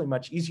was actually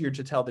much easier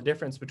to tell the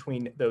difference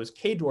between those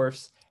K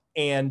dwarfs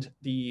and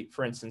the,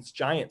 for instance,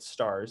 giant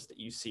stars that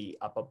you see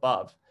up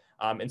above.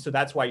 And so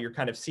that's why you're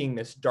kind of seeing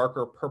this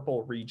darker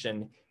purple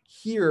region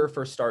here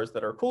for stars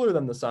that are cooler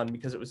than the sun,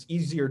 because it was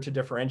easier to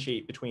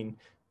differentiate between,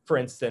 for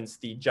instance,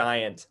 the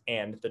giant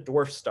and the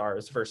dwarf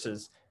stars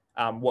versus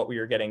what we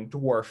are getting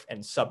dwarf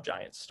and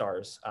subgiant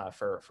stars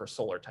for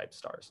solar type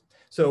stars.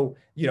 So,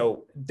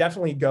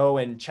 definitely go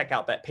and check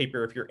out that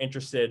paper if you're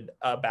interested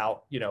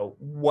about,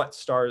 what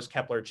stars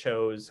Kepler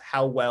chose,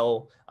 how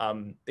well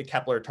the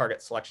Kepler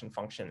target selection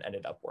function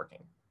ended up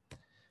working.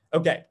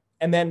 Okay,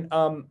 and then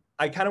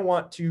I kind of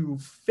want to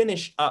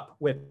finish up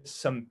with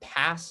some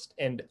past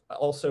and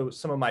also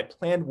some of my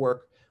planned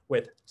work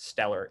with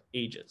stellar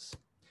ages.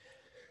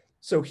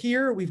 So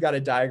here we've got a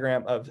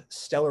diagram of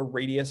stellar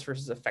radius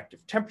versus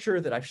effective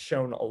temperature that I've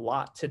shown a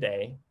lot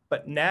today.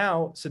 But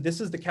now, so this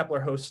is the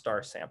Kepler host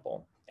star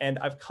sample. And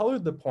I've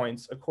colored the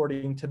points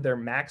according to their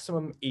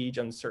maximum age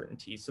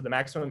uncertainty. So the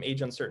maximum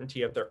age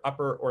uncertainty of their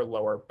upper or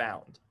lower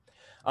bound.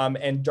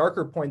 And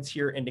darker points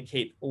here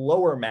indicate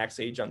lower max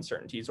age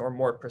uncertainties or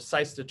more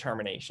precise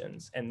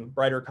determinations. And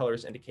brighter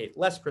colors indicate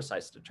less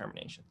precise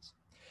determinations.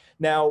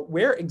 Now,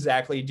 where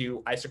exactly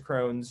do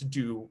isochrones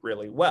do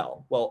really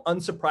well? Well,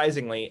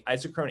 unsurprisingly,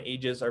 isochrone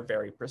ages are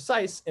very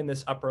precise in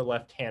this upper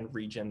left-hand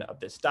region of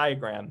this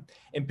diagram,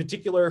 in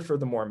particular for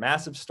the more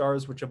massive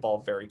stars, which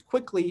evolve very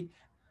quickly,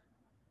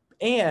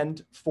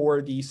 and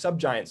for the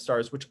subgiant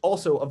stars, which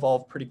also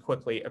evolve pretty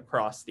quickly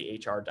across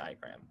the HR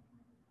diagram.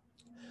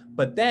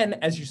 But then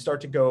as you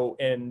start to go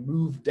and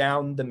move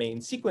down the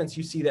main sequence,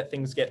 you see that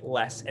things get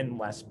less and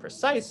less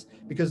precise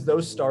because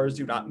those stars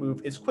do not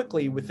move as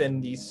quickly within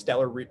the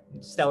stellar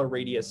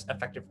radius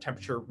effective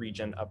temperature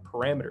region of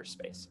parameter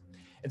space.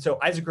 And so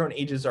isochrone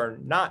ages are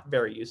not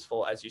very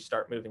useful as you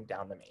start moving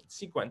down the main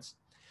sequence.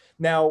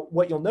 Now,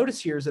 what you'll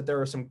notice here is that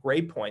there are some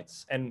gray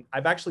points, and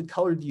I've actually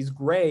colored these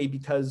gray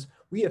because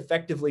we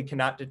effectively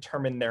cannot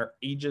determine their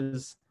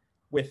ages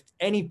with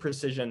any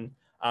precision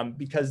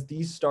because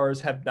these stars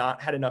have not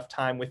had enough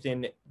time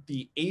within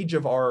the age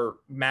of our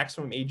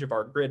maximum age of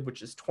our grid,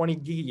 which is 20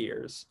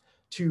 gigayears,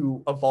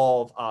 to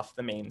evolve off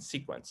the main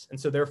sequence. And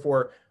so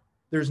therefore,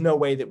 there's no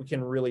way that we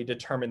can really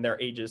determine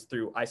their ages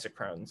through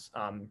isochrones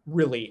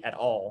really at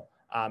all,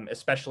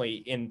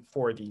 especially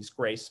for these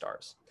gray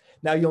stars.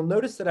 Now you'll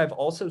notice that I've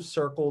also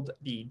circled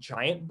the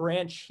giant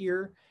branch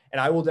here,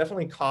 and I will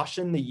definitely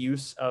caution the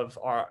use of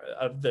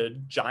the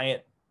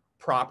giant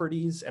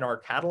properties in our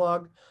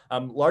catalog,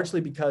 largely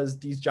because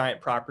these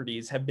giant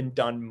properties have been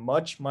done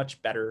much,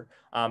 much better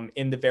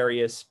in the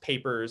various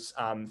papers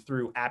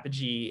through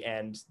Apogee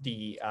and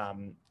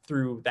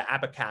through the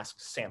APOCASC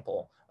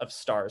sample of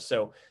stars.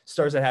 So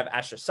stars that have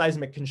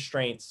astroseismic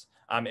constraints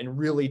and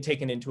really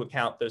taken into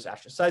account those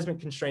astroseismic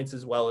constraints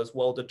as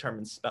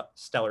well-determined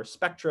stellar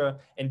spectra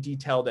and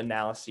detailed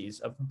analyses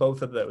of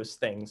both of those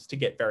things to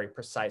get very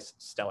precise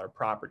stellar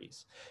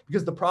properties.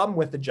 Because the problem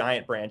with the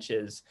giant branch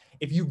is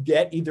if you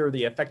get either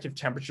the effective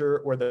temperature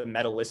or the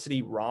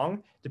metallicity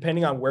wrong,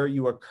 depending on where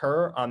you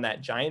occur on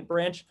that giant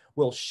branch,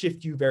 will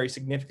shift you very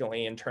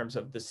significantly in terms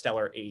of the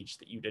stellar age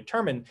that you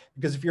determine.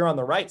 Because if you're on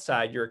the right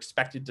side, you're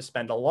expected to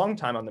spend a long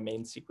time on the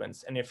main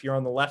sequence. And if you're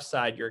on the left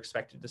side, you're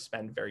expected to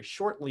spend very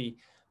shortly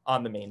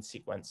on the main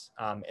sequence.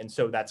 And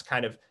so that's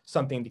kind of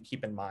something to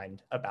keep in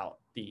mind about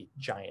the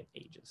giant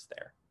ages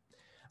there.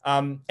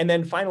 And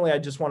then finally, I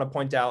just want to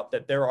point out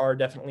that there are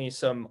definitely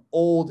some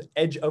old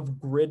edge of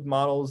grid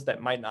models that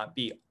might not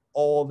be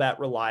all that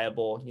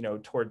reliable,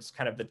 towards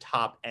kind of the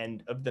top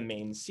end of the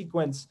main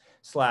sequence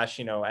 / as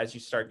you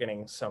start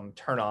getting some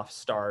turnoff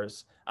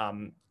stars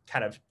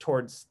kind of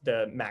towards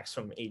the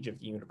maximum age of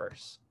the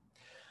universe.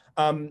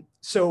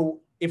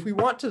 So if we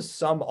want to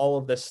sum all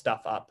of this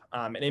stuff up,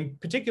 and in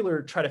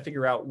particular, try to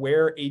figure out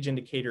where age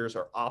indicators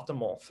are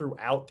optimal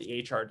throughout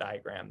the HR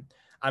diagram,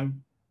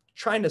 I'm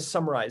trying to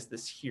summarize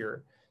this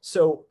here.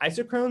 So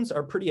isochrones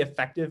are pretty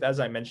effective, as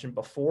I mentioned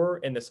before,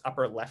 in this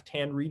upper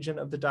left-hand region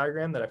of the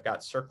diagram that I've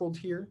got circled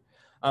here.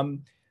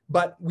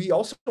 But we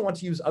also want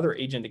to use other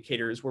age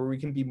indicators where we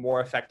can be more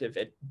effective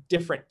at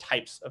different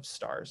types of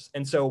stars.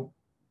 And so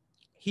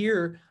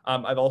here,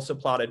 I've also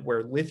plotted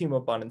where lithium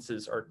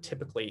abundances are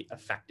typically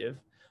effective.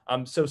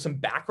 So some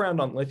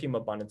background on lithium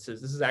abundances.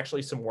 This is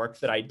actually some work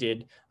that I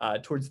did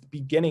towards the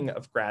beginning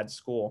of grad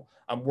school.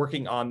 I'm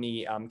working on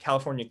the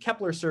California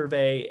Kepler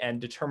survey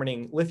and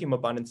determining lithium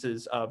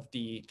abundances of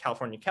the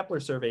California Kepler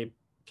survey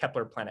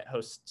Kepler planet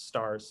host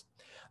stars.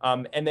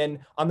 And then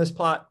on this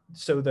plot,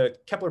 so the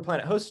Kepler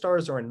planet host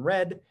stars are in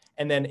red,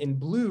 and then in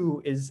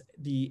blue is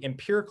the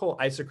empirical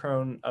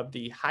isochrone of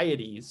the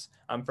Hyades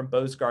from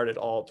Bosgaard et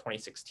al.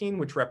 2016,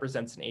 which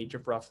represents an age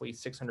of roughly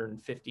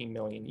 650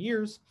 million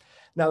years.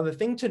 Now, the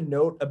thing to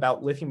note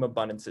about lithium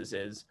abundances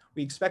is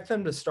we expect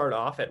them to start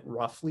off at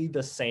roughly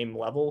the same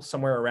level,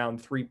 somewhere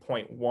around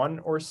 3.1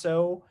 or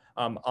so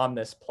on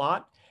this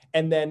plot.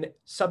 And then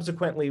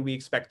subsequently, we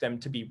expect them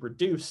to be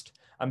reduced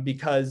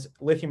because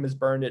lithium is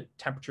burned at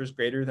temperatures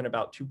greater than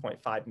about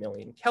 2.5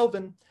 million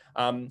Kelvin,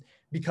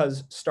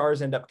 because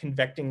stars end up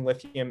convecting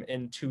lithium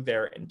into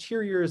their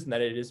interiors and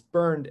that it is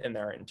burned in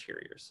their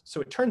interiors.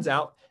 So it turns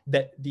out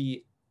that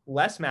the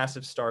less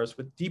massive stars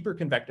with deeper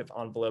convective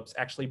envelopes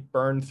actually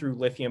burn through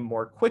lithium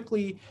more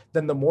quickly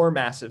than the more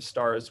massive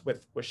stars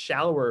with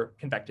shallower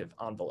convective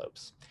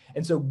envelopes.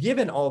 And so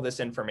given all this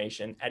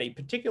information at a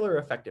particular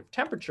effective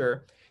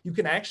temperature, you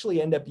can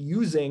actually end up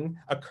using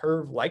a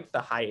curve like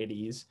the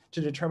Hyades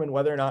to determine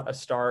whether or not a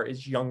star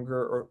is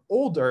younger or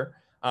older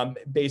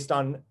based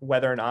on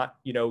whether or not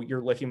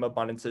your lithium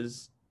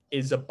abundances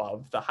is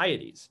above the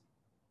Hyades.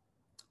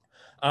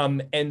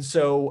 And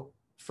so,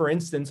 for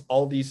instance,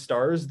 all these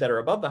stars that are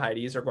above the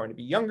Hyades are going to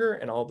be younger,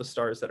 and all the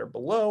stars that are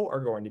below are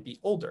going to be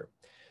older.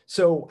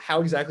 So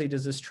how exactly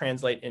does this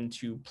translate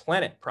into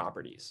planet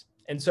properties?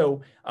 And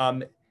so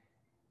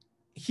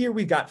here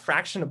we've got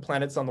fraction of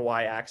planets on the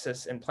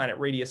y-axis and planet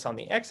radius on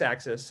the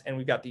x-axis, and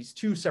we've got these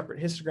two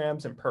separate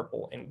histograms in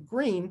purple and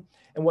green.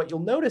 And what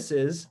you'll notice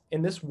is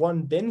in this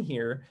one bin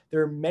here,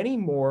 there are many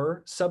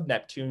more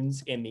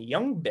sub-Neptunes in the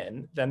young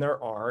bin than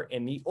there are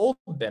in the old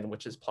bin,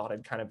 which is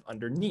plotted kind of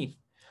underneath.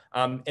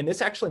 And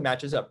this actually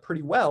matches up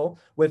pretty well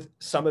with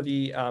some of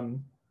the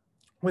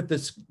with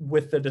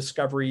the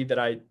discovery that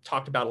I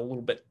talked about a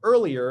little bit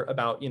earlier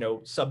about,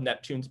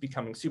 sub-Neptunes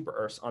becoming super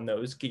Earths on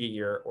those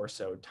gigayear or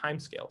so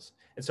timescales.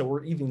 And so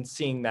we're even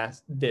seeing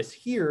this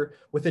here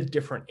with a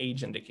different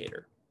age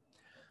indicator.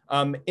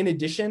 In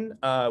addition,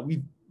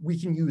 we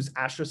can use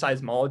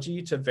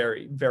astroseismology to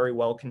very, very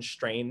well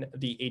constrain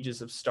the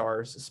ages of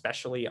stars,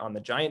 especially on the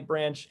giant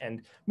branch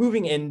and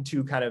moving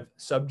into kind of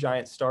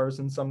subgiant stars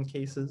in some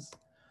cases.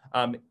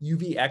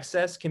 UV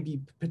excess can be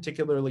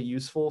particularly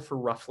useful for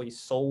roughly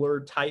solar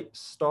type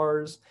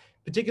stars,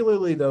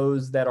 particularly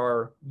those that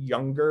are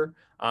younger,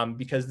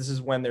 because this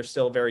is when they're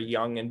still very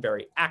young and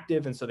very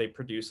active, and so they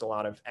produce a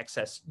lot of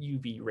excess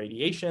UV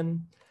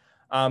radiation.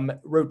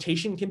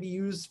 Rotation can be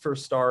used for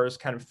stars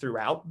kind of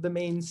throughout the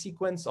main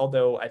sequence,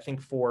 although I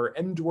think for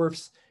M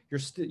dwarfs,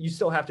 you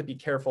still have to be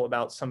careful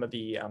about some of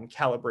the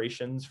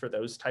calibrations for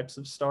those types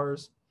of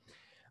stars.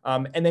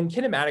 And then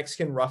kinematics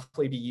can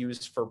roughly be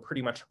used for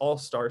pretty much all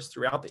stars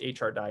throughout the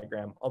HR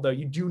diagram, although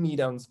you do need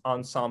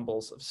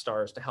ensembles of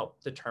stars to help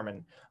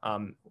determine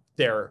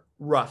their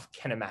rough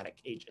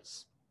kinematic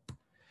ages.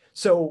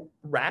 So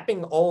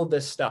wrapping all of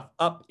this stuff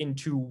up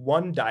into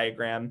one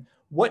diagram,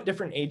 what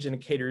different age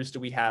indicators do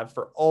we have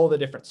for all the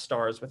different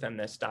stars within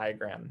this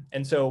diagram?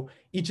 And so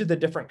each of the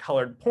different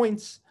colored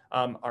points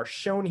are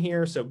shown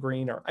here. So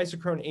green are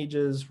isochrone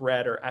ages,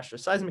 red are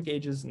astroseismic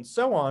ages, and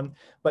so on.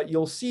 But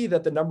you'll see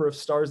that the number of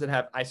stars that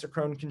have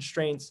isochrone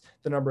constraints,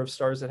 the number of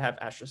stars that have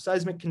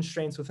astroseismic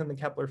constraints within the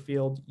Kepler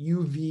field,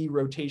 UV,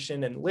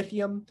 rotation, and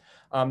lithium.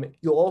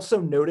 You'll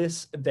also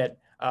notice that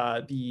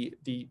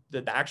the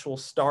actual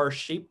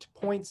star-shaped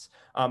points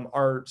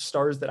are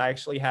stars that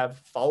actually have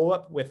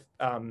follow-up with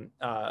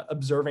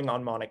observing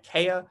on Mauna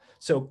Kea.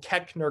 So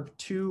Keck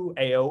NERC2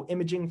 AO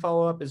imaging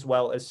follow-up, as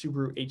well as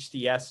Subaru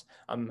HDS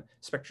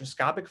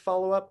spectroscopic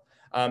follow-up.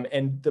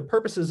 And the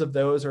purposes of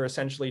those are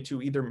essentially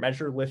to either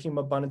measure lithium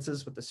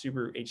abundances with the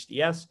Subaru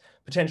HDS,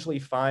 potentially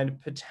find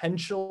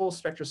potential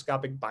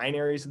spectroscopic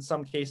binaries in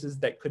some cases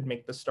that could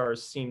make the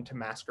stars seem to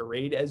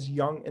masquerade as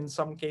young in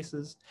some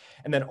cases,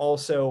 and then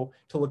also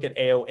to look at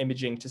AO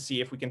imaging to see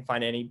if we can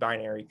find any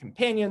binary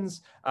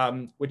companions,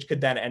 which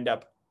could then end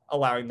up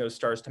allowing those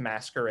stars to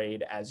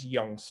masquerade as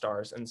young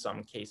stars in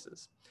some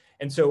cases.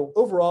 And so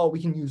overall, we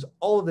can use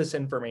all of this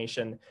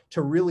information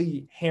to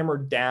really hammer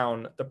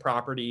down the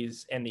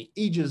properties and the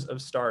ages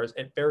of stars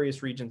at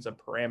various regions of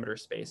parameter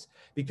space.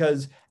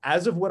 Because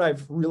as of what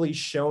I've really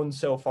shown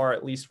so far,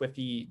 at least with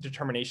the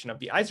determination of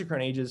the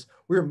isochrone ages,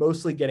 we're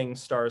mostly getting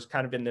stars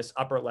kind of in this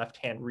upper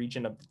left-hand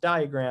region of the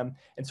diagram.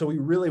 And so we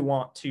really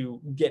want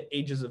to get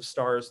ages of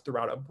stars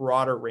throughout a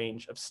broader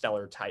range of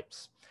stellar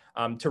types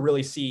to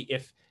really see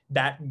if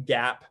that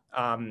gap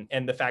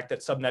and the fact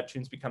that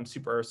sub-Neptunes become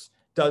super-Earths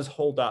does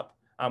hold up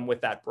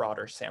with that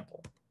broader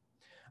sample.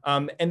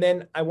 And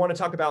then I want to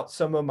talk about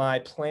some of my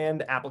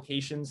planned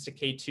applications to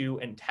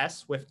K2 and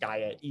TESS with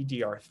Gaia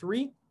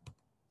EDR3.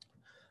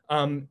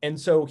 And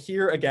so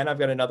here again, I've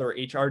got another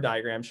HR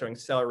diagram showing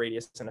stellar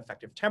radius and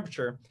effective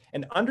temperature.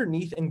 And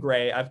underneath in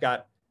gray, I've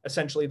got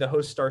essentially the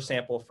host star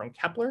sample from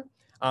Kepler.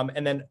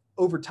 And then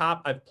over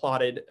top, I've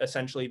plotted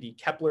essentially the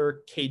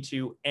Kepler,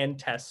 K2, and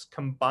TESS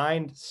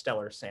combined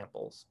stellar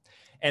samples.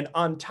 And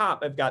on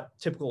top, I've got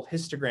typical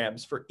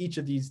histograms for each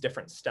of these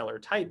different stellar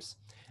types.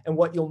 And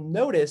what you'll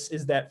notice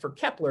is that for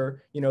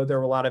Kepler, there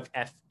are a lot of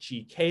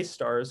FGK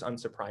stars,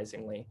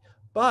 unsurprisingly.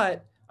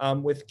 But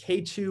with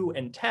K2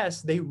 and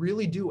TESS, they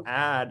really do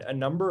add a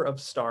number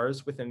of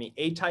stars within the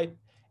A type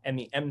and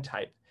the M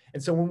type.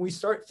 And so when we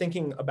start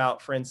thinking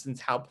about, for instance,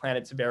 how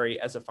planets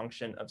vary as a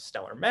function of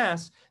stellar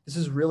mass, this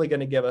is really going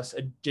to give us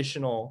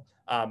additional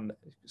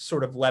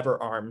sort of lever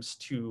arms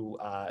to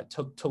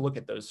look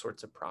at those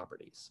sorts of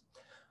properties.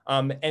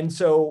 And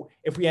so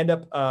if we end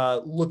up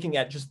looking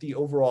at just the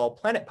overall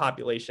planet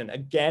population,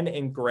 again,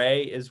 in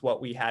gray is what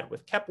we had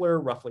with Kepler,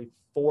 roughly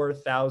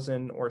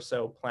 4,000 or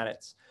so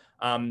planets.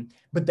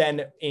 But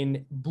then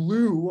in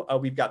blue,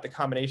 we've got the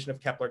combination of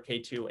Kepler,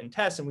 K2, and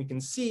TESS, and we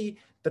can see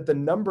that the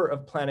number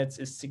of planets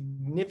is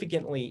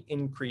significantly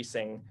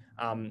increasing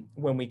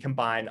when we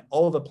combine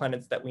all the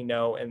planets that we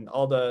know and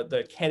all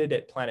the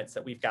candidate planets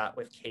that we've got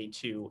with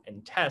K2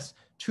 and TESS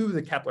to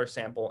the Kepler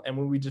sample. And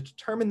when we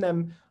determine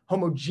them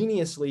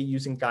homogeneously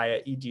using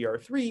Gaia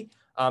EDR3,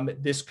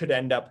 this could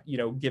end up,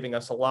 giving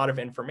us a lot of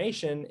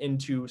information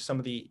into some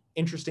of the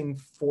interesting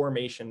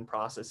formation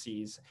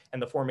processes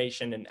and the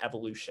formation and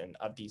evolution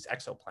of these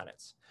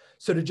exoplanets.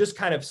 So to just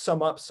kind of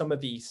sum up some of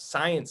the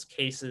science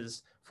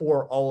cases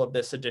for all of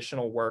this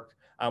additional work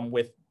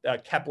with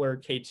Kepler,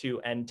 K2,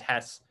 and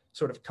TESS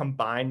sort of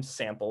combined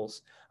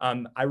samples,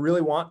 I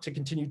really want to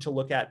continue to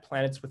look at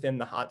planets within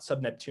the hot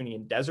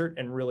sub-Neptunian desert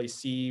and really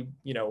see,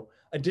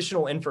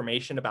 additional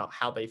information about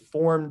how they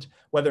formed,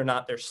 whether or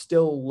not there's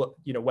still,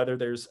 whether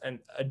there's an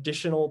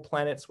additional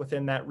planets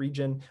within that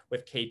region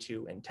with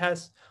K2 and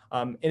TESS.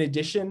 In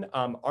addition,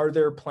 are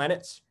there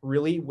planets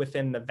really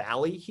within the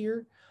valley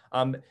here?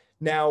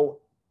 Now,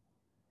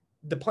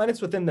 the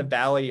planets within the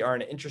valley are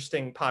an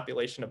interesting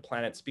population of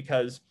planets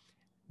because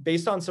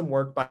based on some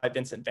work by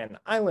Vincent van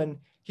Eilen,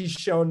 he's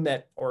shown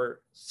that,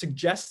 or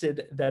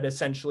suggested that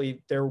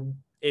essentially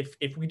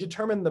if we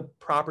determine the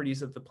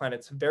properties of the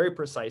planets very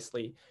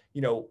precisely,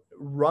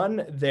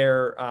 run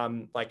their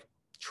like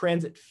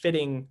transit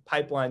fitting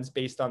pipelines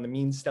based on the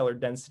mean stellar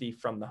density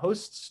from the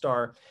host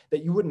star,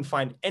 that you wouldn't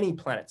find any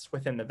planets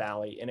within the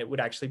valley, and it would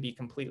actually be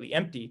completely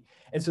empty.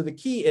 And so the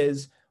key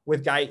is,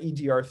 with Gaia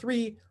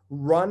EDR3,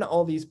 run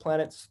all these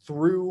planets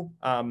through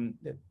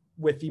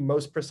with the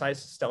most precise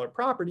stellar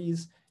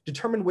properties,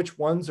 determine which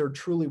ones are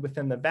truly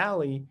within the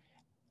valley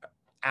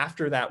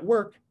after that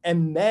work,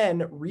 and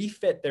then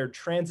refit their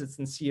transits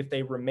and see if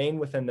they remain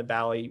within the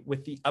valley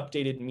with the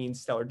updated mean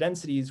stellar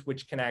densities,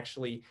 which can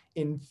actually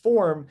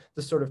inform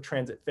the sort of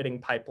transit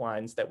fitting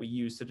pipelines that we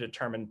use to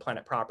determine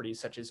planet properties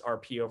such as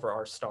RP over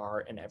R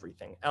star and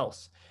everything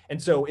else. And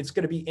so it's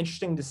going to be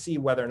interesting to see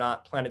whether or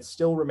not planets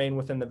still remain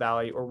within the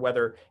valley, or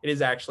whether it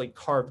is actually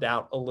carved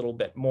out a little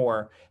bit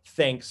more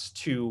thanks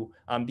to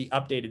the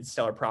updated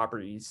stellar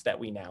properties that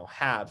we now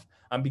have.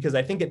 Because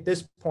I think at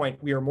this point,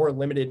 we are more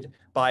limited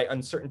by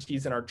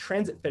uncertainties in our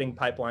transit fitting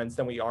pipelines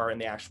than we are in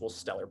the actual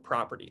stellar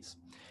properties.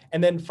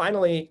 And then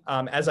finally,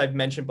 as I've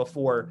mentioned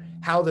before,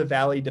 how the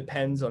valley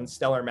depends on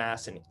stellar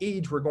mass and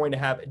age, we're going to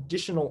have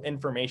additional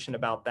information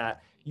about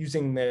that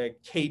using the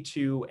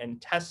K2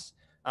 and TESS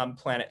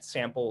planet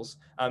samples,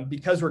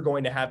 because we're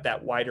going to have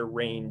that wider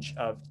range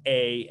of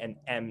A and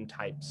M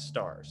type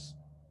stars.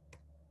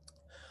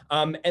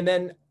 And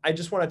then I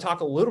just want to talk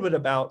a little bit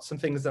about some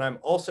things that I'm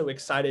also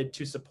excited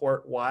to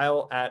support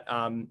while at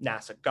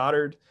NASA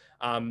Goddard.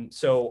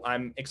 So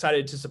I'm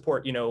excited to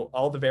support,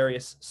 all the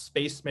various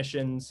space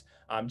missions,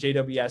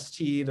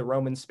 JWST, the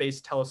Roman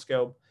Space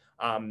Telescope,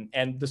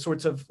 and the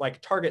sorts of like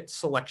target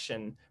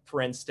selection,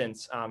 for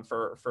instance,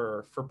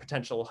 for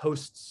potential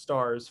host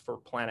stars for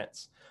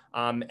planets.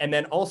 And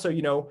then also,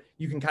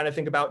 you can kind of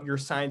think about your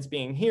science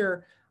being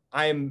here.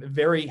 I'm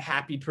very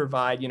happy to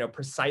provide,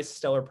 precise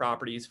stellar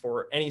properties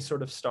for any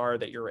sort of star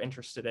that you're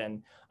interested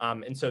in.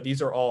 And so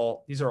these are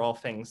all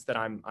things that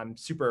I'm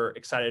super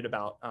excited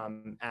about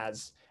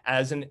as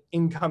an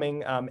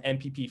incoming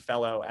NPP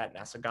fellow at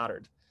NASA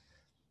Goddard.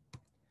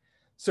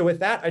 So with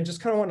that, I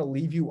just kind of want to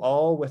leave you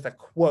all with a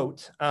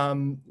quote,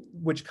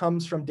 which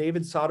comes from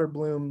David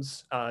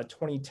Soderblom's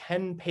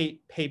 2010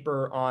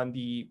 paper on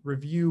the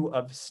review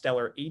of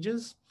stellar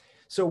ages.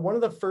 So one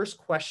of the first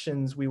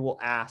questions we will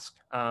ask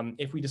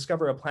if we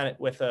discover a planet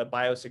with a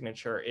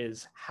biosignature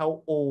is,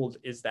 how old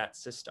is that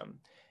system?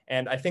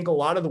 And I think a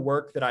lot of the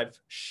work that I've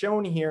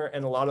shown here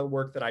and a lot of the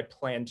work that I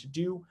plan to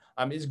do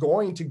is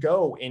going to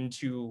go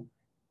into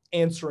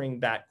answering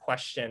that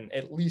question,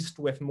 at least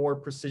with more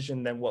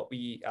precision than what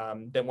we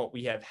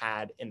have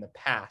had in the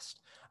past,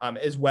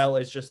 as well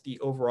as just the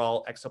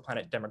overall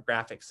exoplanet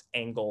demographics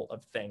angle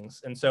of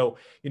things. And so,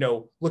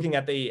 looking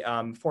at the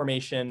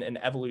formation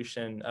and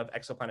evolution of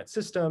exoplanet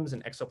systems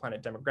and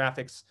exoplanet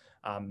demographics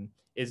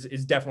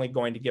is definitely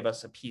going to give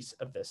us a piece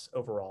of this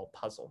overall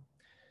puzzle.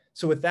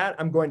 So with that,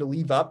 I'm going to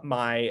leave up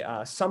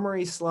my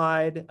summary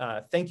slide.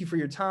 Thank you for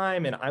your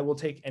time, and I will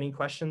take any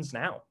questions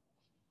now.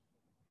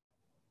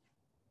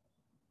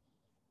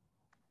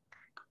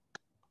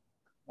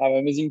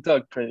 Amazing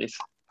talk, Travis.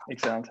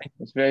 Excellent.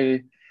 It's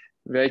very,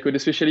 very good,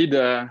 especially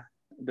the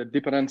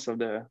dependence of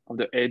the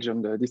age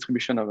on the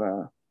distribution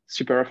of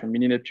super Earth and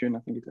mini Neptune. I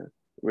think it's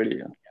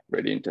really,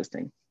 really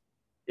interesting.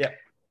 Yeah.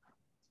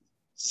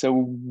 So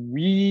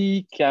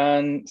we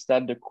can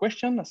start the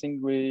question. I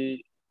think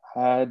we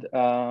had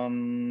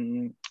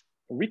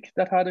Rick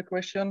that had a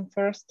question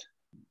first.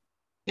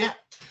 Yeah.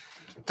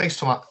 Thanks,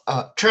 Thomas.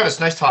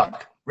 Travis, nice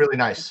talk. Really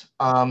nice.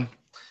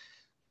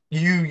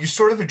 You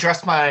sort of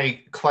addressed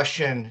my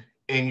question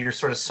in your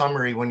sort of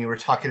summary when you were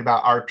talking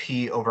about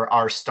RP over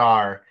R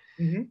star.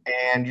 Mm-hmm.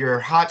 And your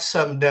hot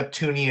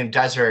sub-Neptunian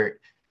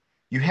desert.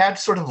 You had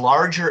sort of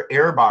larger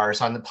air bars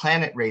on the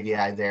planet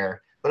radii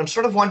there. But I'm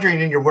sort of wondering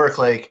in your work,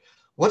 like,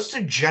 what's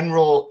the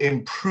general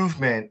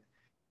improvement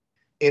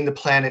in the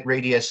planet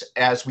radius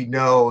as we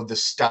know the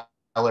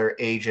stellar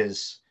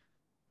ages?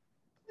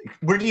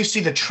 Where do you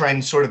see the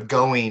trend sort of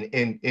going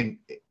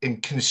in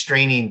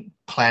constraining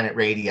planet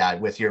radii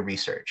with your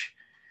research?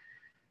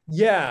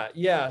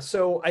 Yeah.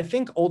 So I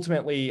think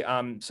ultimately,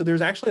 so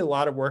there's actually a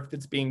lot of work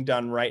that's being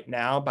done right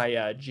now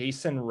by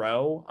Jason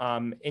Rowe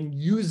in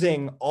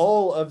using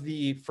all of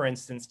the, for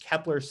instance,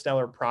 Kepler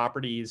stellar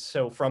properties.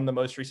 So from the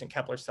most recent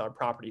Kepler stellar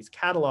properties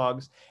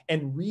catalogs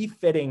and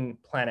refitting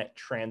planet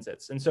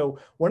transits. And so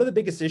one of the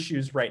biggest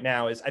issues right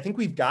now is I think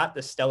we've got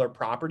the stellar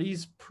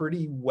properties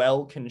pretty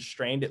well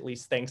constrained, at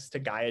least thanks to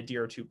Gaia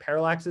DR2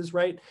 parallaxes,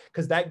 right?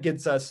 Because that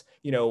gets us,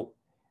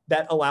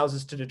 that allows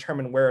us to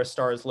determine where a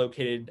star is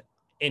located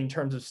in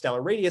terms of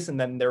stellar radius, and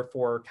then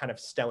therefore kind of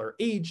stellar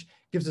age,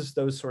 gives us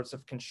those sorts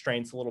of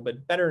constraints a little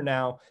bit better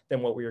now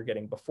than what we were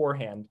getting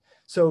beforehand.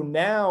 So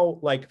now,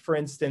 like, for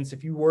instance,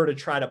 if you were to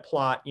try to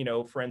plot,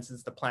 for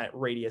instance, the planet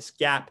radius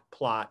gap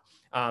plot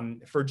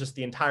for just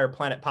the entire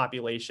planet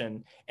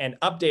population and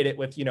update it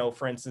with,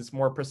 for instance,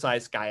 more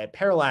precise Gaia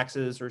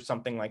parallaxes or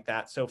something like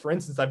that. So for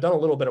instance, I've done a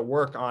little bit of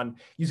work on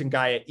using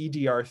Gaia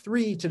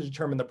EDR3 to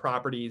determine the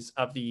properties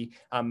of the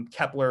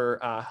Kepler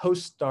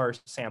host star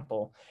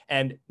sample,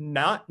 and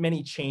not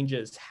many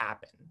changes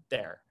happen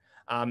there.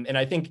 And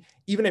I think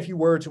even if you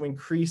were to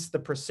increase the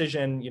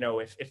precision,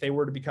 if they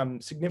were to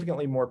become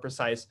significantly more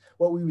precise,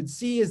 what we would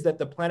see is that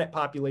the planet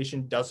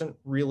population doesn't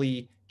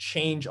really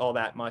change all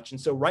that much.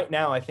 And so right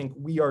now, I think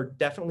we are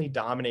definitely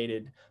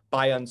dominated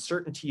by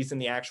uncertainties in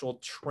the actual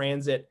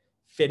transit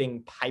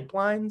fitting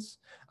pipelines.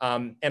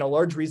 And a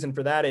large reason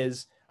for that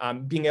is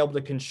being able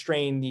to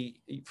constrain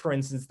for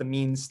instance, the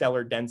mean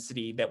stellar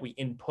density that we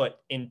input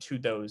into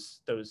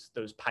those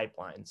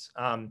pipelines.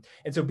 And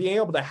so being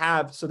able to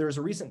have, so there was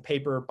a recent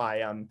paper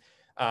by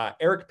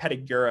Eric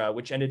Pettigura,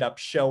 which ended up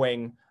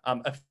showing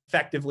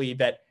effectively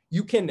that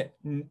you can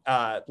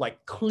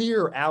like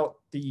clear out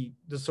the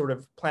sort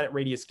of planet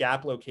radius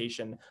gap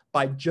location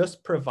by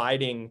just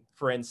providing,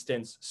 for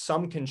instance,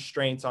 some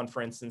constraints on,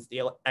 for instance,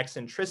 the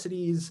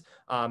eccentricities,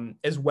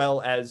 as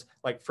well as,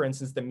 like, for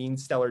instance, the mean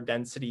stellar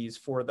densities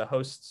for the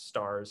host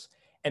stars.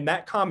 And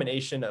that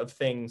combination of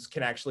things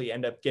can actually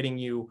end up getting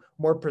you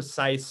more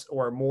precise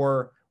or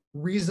more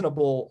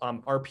reasonable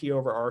RP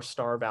over R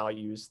star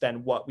values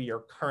than what we are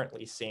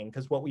currently seeing.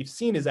 Because what we've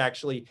seen is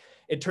actually,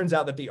 it turns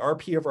out that the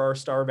RP over R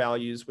star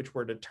values, which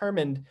were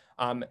determined,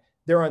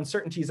 their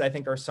uncertainties, I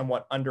think, are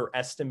somewhat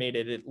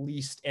underestimated, at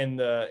least in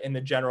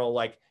the general,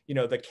 like,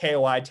 the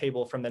KOI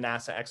table from the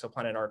NASA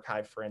Exoplanet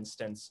Archive, for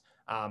instance.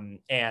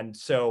 And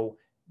so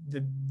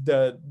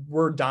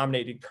we're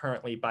dominated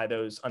currently by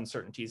those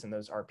uncertainties and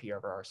those RP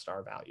over R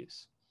star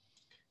values.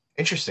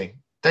 Interesting.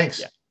 Thanks.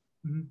 Yeah.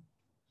 Mm-hmm.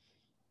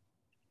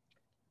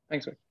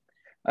 Thanks.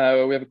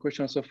 We have a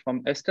question also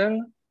from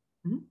Estelle.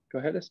 Mm-hmm. Go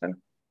ahead, Estelle.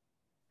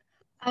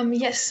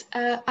 Yes,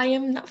 I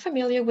am not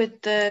familiar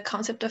with the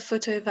concept of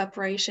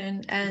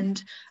photoevaporation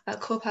and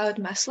co-powered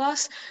mass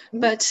loss,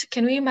 but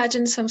can we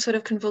imagine some sort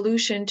of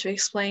convolution to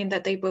explain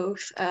that they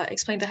both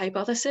explain the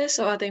hypothesis,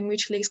 or are they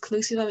mutually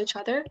exclusive of each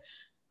other?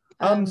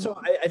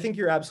 So I think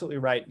you're absolutely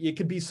right. It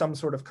could be some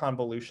sort of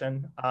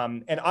convolution.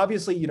 And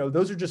obviously,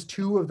 those are just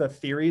two of the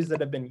theories that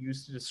have been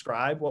used to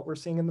describe what we're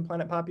seeing in the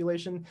planet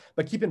population.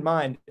 But keep in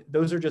mind,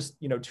 those are just,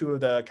 two of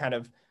the kind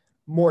of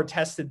more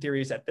tested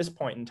theories at this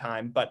point in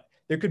time. But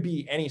there could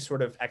be any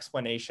sort of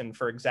explanation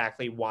for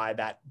exactly why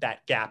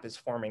that gap is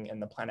forming in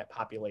the planet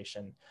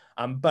population.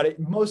 But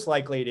most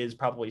likely it is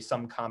probably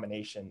some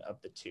combination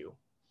of the two.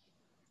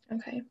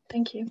 Okay,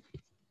 thank you.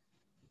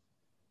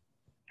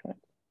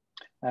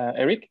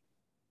 Eric?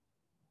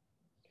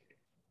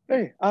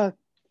 Hey,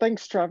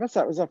 thanks, Travis.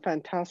 That was a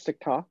fantastic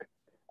talk.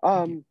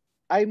 I'm,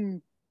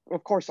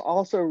 of course,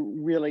 also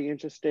really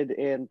interested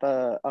in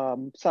the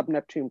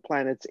sub-Neptune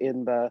planets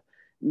in the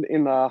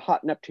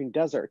hot Neptune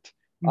desert.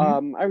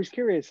 Mm-hmm. I was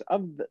curious,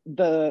 of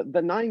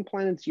the 9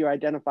 planets you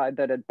identified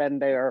that had been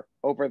there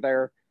over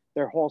their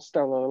whole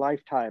stellar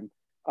lifetime,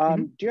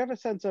 Mm-hmm. do you have a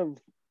sense of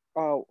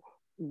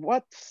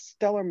what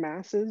stellar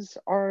masses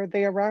are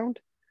they around?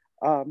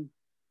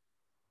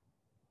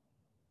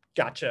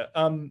 Gotcha.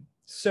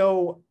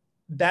 So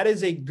that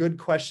is a good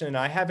question.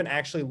 I haven't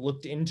actually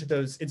looked into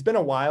those. It's been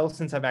a while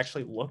since I've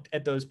actually looked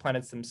at those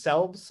planets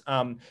themselves.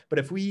 But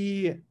let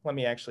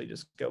me actually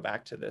just go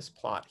back to this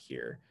plot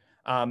here.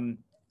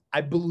 I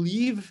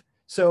believe,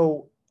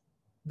 so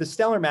the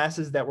stellar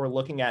masses that we're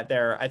looking at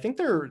there, I think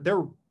they're,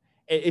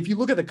 if you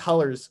look at the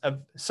colors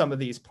of some of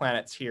these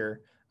planets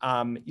here,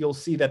 you'll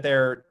see that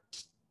they're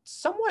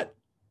somewhat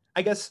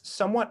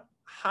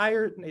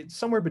higher,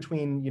 somewhere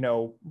between,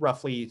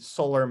 roughly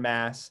solar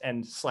mass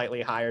and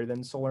slightly higher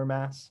than solar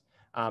mass.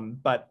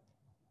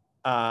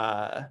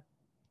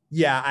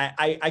 Yeah,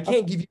 I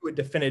can't give you a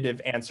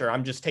definitive answer.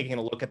 I'm just taking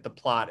a look at the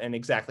plot and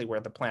exactly where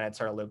the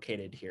planets are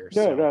located here.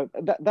 No,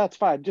 that's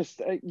fine.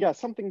 Just, yeah,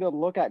 something to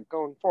look at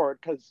going forward,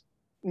 because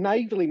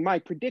naively, my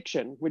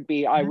prediction would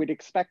be I would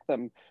expect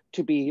them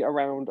to be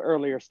around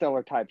earlier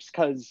stellar types,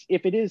 because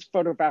if it is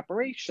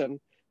photoevaporation,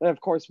 then of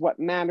course what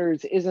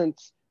matters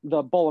isn't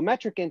the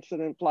bolometric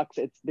incident flux,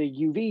 it's the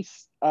UV,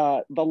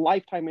 the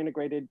lifetime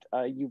integrated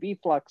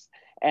UV flux,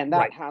 and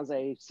that has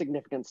a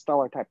significant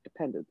stellar type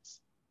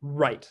dependence.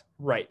 Right.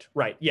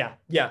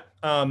 Yeah.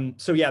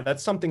 So yeah,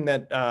 that's something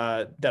that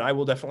that I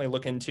will definitely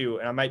look into,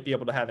 and I might be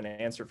able to have an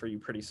answer for you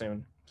pretty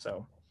soon.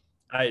 So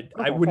I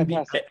wouldn't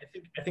fantastic.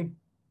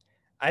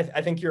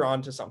 I think you're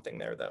on to something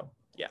there, though.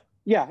 Yeah.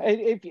 Yeah.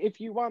 If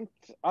you want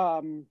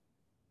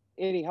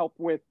any help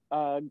with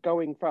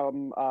going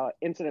from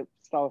incident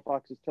stellar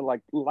fluxes to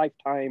like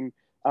lifetime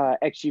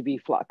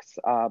XUV flux,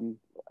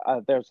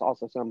 there's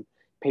also some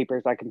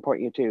papers I can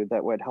point you to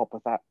that would help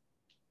with that.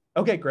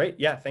 Okay, great.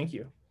 Yeah, thank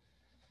you.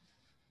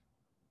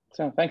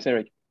 So thanks,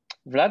 Eric.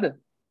 Vlad?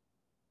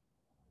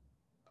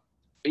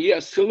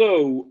 Yes,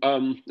 hello.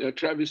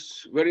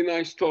 Travis, very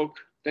nice talk.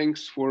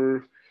 Thanks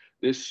for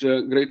this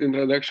great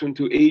introduction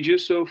to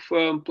ages of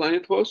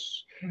planet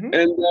hosts. Mhm.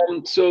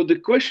 And so the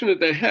question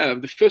that I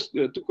have, the first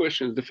two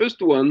questions. The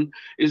first one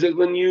is that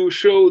when you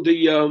show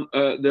the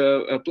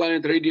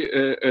planet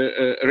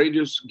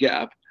radius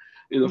gap,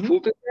 Mhm.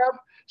 Fulton gap.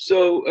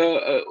 So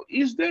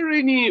is there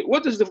any?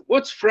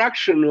 What's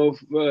fraction of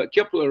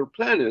Kepler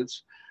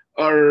planets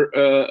are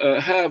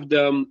have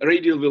the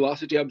radial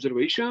velocity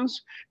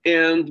observations,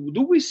 and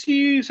do we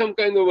see some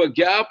kind of a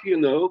gap,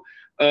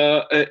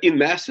 in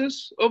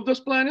masses of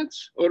those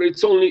planets, or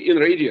it's only in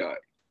radii?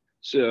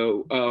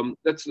 So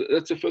that's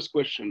the first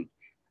question.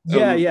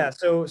 Yeah.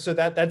 So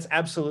that's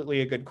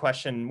absolutely a good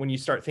question when you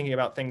start thinking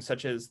about things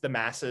such as the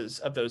masses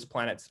of those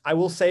planets. I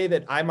will say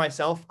that I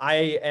myself,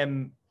 I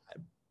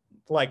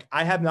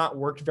have not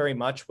worked very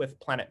much with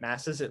planet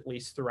masses, at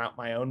least throughout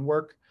my own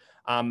work.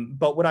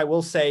 But what I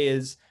will say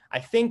is, I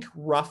think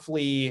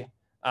roughly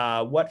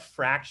what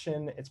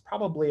fraction, it's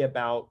probably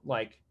about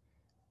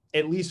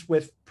at least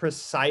with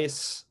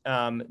precisely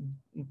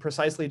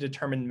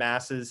determined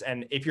masses.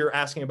 And if you're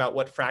asking about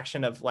what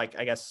fraction of I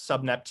guess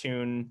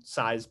sub-Neptune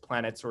sized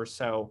planets or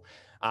so,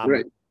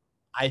 Right.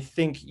 I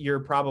think you're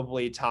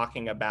probably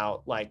talking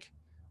about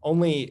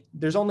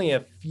there's only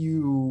a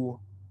few,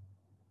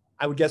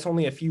 I would guess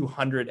only a few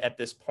hundred at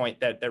this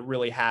point that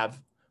really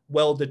have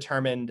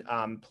well-determined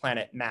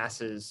planet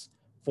masses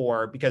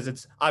because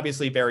it's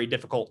obviously very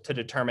difficult to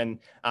determine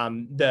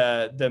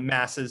the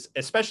masses,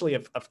 especially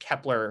of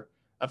Kepler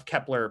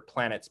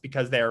planets,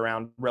 because they're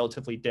around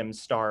relatively dim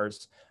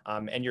stars,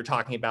 and you're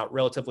talking about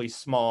relatively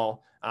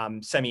small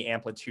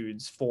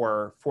semi-amplitudes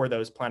for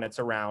those planets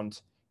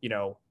around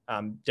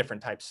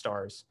different type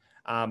stars.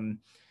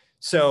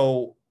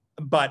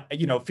 But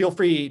feel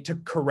free to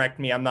correct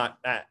me. I'm not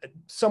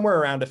somewhere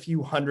around a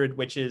few hundred,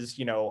 which is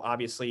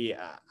obviously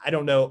I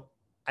don't know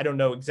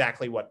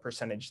exactly what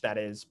percentage that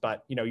is,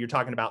 but you're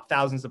talking about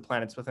thousands of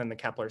planets within the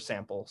Kepler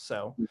sample.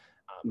 So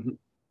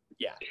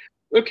yeah.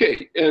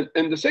 Okay,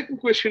 and the second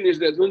question is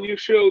that when you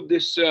show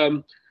this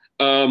a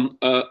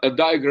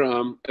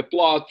diagram, a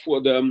plot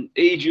for the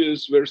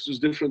ages versus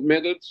different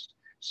methods,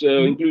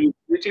 so including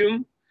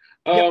lithium,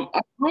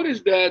 I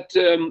noticed that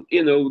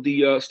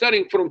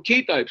starting from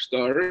K-type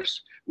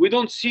stars, we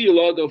don't see a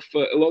lot of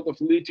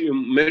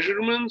lithium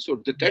measurements or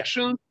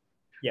detection.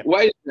 Yep.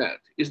 Why is that?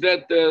 Is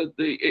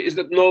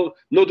that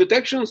no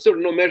detections or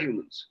no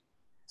measurements?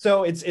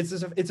 So it's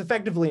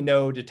effectively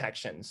no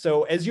detection.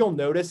 So as you'll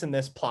notice in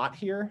this plot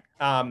here,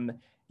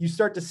 you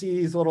start to see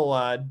these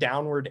little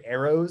downward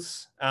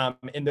arrows,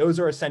 and those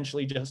are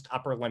essentially just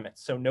upper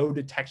limits. So no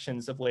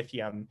detections of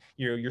lithium.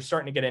 You're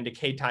starting to get into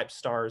K-type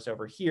stars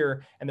over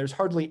here, and there's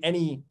hardly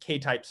any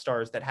K-type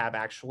stars that have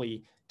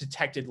actually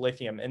detected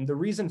lithium. And the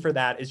reason for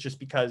that is just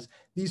because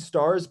these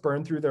stars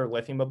burn through their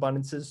lithium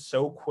abundances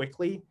so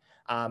quickly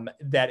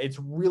that it's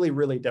really,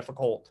 really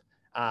difficult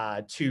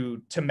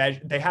to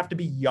measure. They have to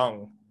be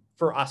young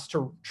for us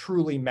to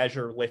truly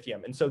measure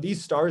lithium. And so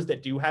these stars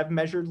that do have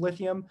measured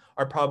lithium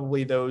are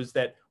probably those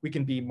that we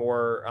can be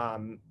more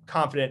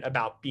confident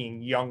about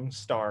being young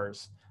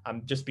stars,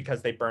 just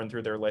because they burn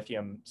through their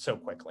lithium so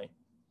quickly.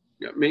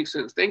 Yeah, makes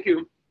sense. Thank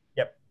you.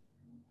 Yep.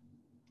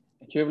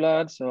 Thank you,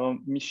 Vlad. So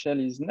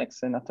Michelle is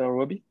next, and after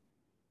Robbie.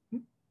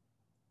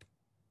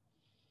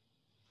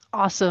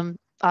 Awesome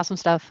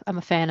stuff. I'm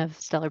a fan of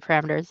stellar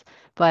parameters,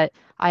 but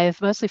I've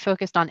mostly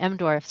focused on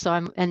M-dwarf.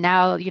 So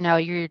now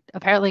you're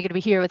apparently going to be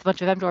here with a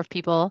bunch of M-dwarf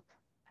people.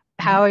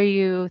 How are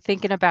you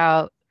thinking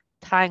about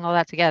tying all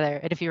that together?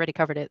 And if you already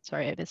covered it,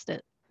 sorry, I missed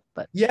it.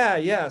 But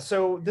yeah.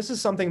 So this is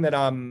something that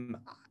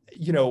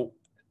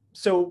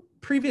so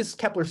previous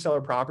Kepler stellar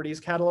properties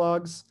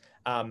catalogs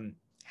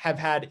have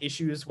had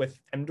issues with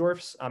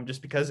M-dwarfs,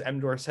 just because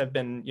M-dwarfs have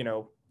been,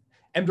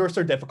 M-dwarfs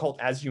are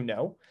difficult, as you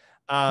know.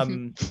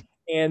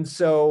 And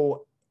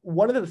so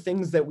one of the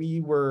things that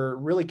we were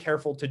really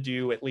careful to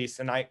do, at least,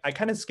 and I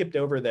kind of skipped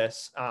over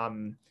this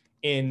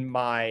in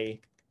my,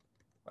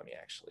 let me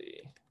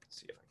actually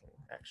see if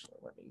I can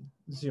let me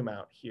zoom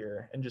out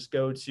here and just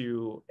go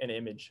to an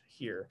image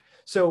here.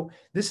 So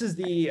this is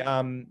the,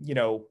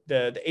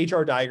 the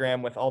HR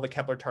diagram with all the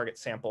Kepler target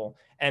sample,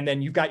 and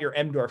then you've got your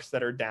M-dwarfs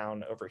that are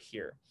down over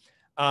here.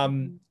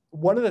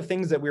 One of the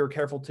things that we were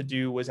careful to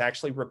do was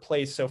actually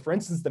replace. So for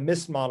instance, the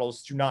MIST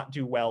models do not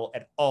do well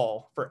at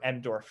all for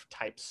M-dwarf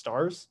type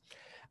stars.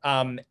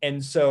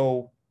 And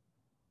so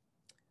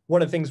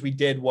one of the things we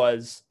did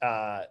was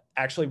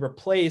actually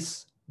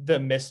replace the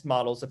MIST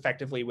models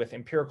effectively with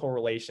empirical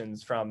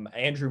relations from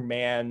Andrew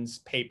Mann's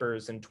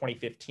papers in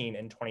 2015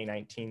 and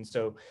 2019.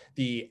 So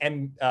the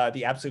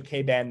absolute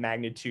K-band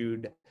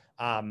magnitude,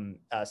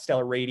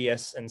 stellar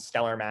radius and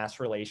stellar mass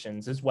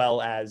relations, as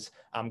well as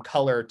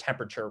color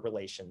temperature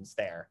relations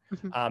there.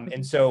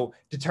 And so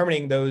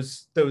determining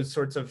those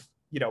sorts of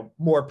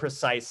more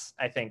precise,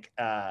 I think,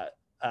 or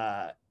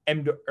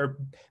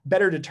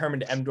better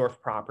determined M-dwarf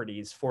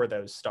properties for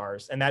those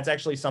stars. And that's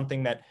actually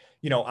something that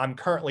I'm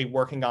currently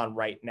working on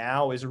right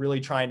now, is really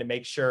trying to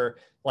make sure,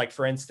 like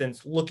for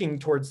instance, looking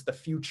towards the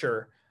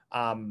future,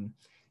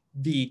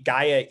 the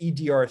Gaia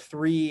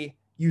EDR3,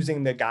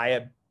 using the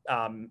Gaia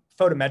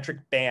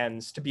photometric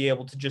bands to be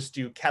able to just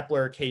do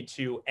Kepler,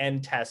 K2,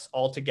 and TESS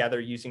all together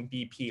using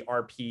BP,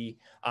 RP,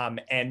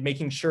 and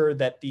making sure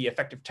that the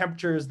effective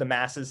temperatures, the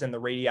masses, and the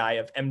radii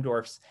of M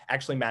dwarfs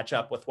actually match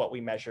up with what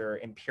we measure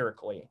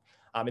empirically.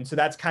 And so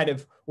that's kind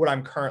of what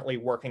I'm currently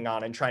working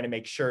on and trying to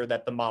make sure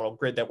that the model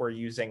grid that we're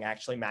using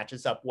actually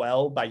matches up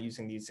well by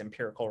using these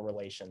empirical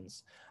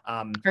relations.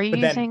 Are you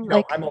using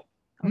like,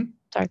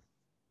 sorry.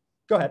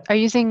 Go ahead. Are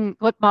you using,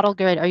 what model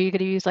grid? Are you going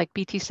to use like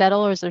BT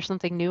settle, or is there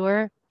something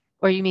newer?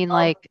 Or you mean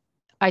like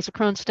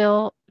isochrone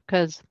still?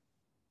 Because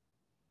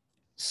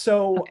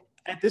so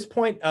at this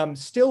point,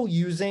 still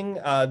using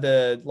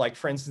like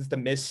for instance, the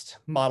MIST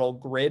model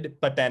grid,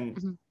 but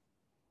then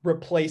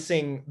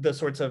replacing the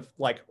sorts of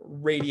like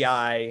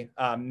radii,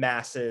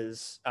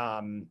 masses,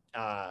 and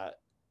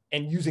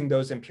using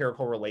those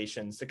empirical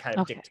relations to kind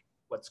of dictate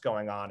what's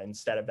going on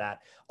instead of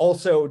that.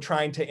 Also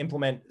trying to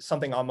implement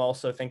something I'm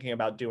also thinking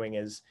about doing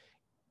is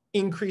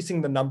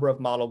increasing the number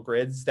of model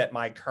grids that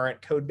my current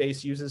code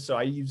base uses. So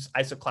I use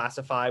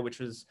isoclassify, which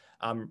was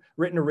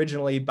written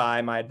originally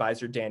by my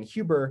advisor, Dan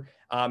Huber.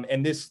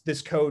 And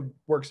this code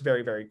works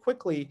very, very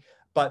quickly.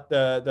 But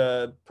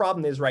the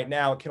problem is right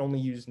now it can only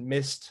use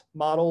MIST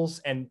models,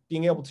 and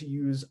being able to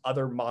use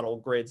other model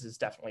grids is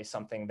definitely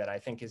something that I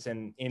think is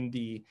in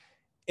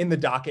the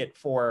docket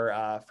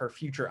for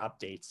future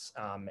updates.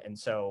 And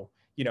so,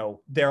 you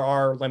know, there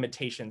are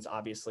limitations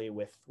obviously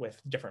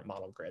with different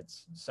model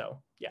grids.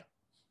 So yeah.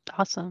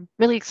 Awesome.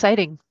 Really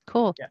exciting.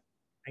 Cool. Yeah.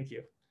 Thank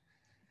you.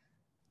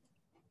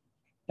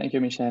 Thank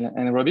you, Michelle.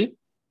 And Robbie?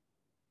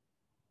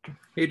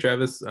 Hey,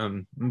 Travis.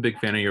 I'm a big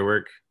fan of your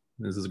work.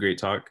 This is a great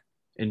talk.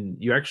 And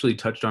you actually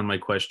touched on my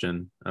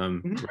question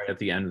right at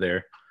the end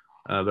there.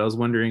 But I was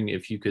wondering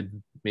if you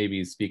could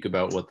maybe speak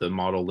about what the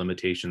model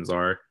limitations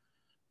are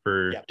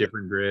for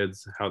different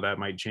grids, how that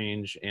might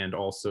change, and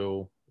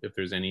also if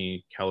there's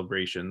any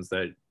calibrations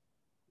that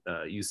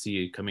you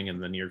see coming in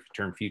the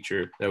near-term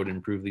future that would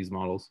improve these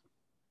models.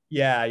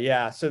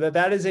 Yeah. So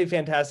that is a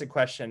fantastic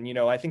question. You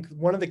know, I think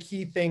one of the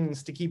key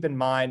things to keep in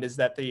mind is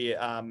that the,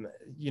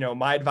 you know,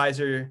 my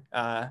advisor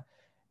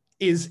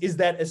is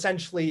that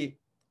essentially,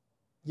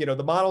 you know,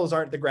 the models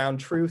aren't the ground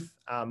truth.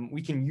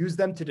 We can use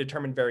them to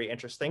determine very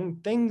interesting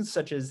things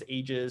such as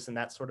ages and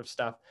that sort of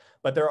stuff,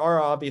 but there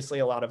are obviously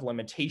a lot of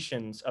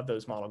limitations of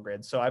those model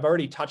grids. So I've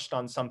already touched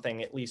on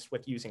something, at least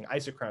with using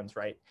isochrones,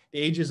 right? The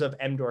ages of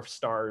M dwarf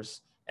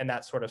stars and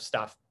that sort of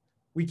stuff.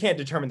 We can't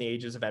determine the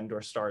ages of M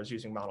dwarf stars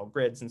using model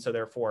grids. And so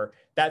therefore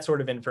that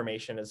sort of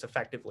information is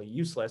effectively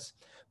useless.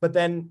 But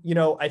then, you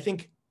know, I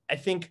think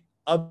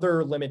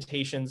other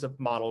limitations of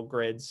model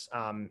grids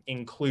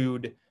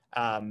include,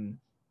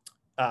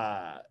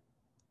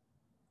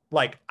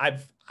 like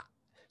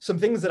some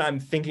things that I'm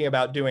thinking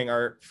about doing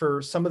are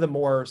for some of the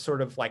more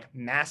sort of like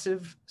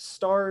massive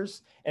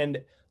stars.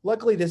 And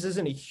luckily this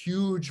isn't a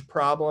huge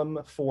problem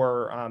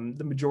for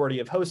the majority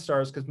of host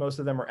stars because most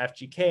of them are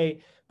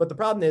FGK. But the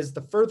problem is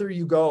the further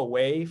you go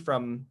away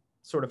from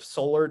sort of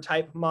solar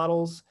type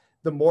models,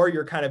 the more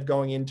you're kind of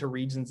going into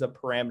regions of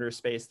parameter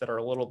space that are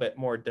a little bit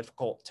more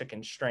difficult to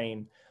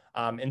constrain.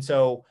 And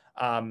so,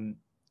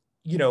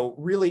 you know,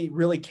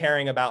 really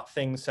caring about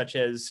things such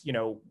as, you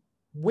know,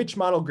 which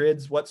model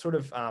grids, what sort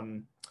of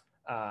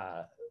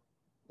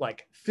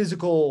like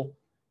physical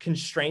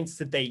constraints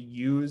that they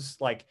use,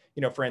 like,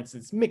 you know, for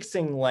instance,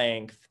 mixing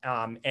length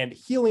and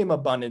helium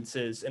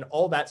abundances and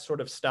all that sort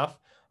of stuff.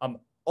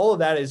 All of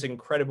that is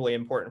incredibly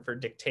important for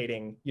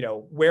dictating, you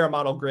know, where a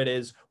model grid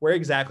is, where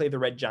exactly the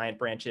red giant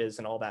branch is,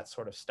 and all that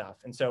sort of stuff.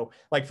 And so,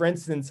 like, for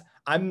instance,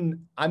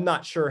 I'm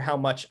not sure how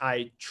much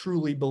I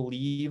truly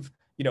believe,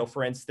 you know,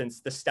 for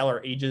instance, the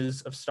stellar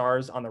ages of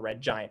stars on the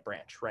red giant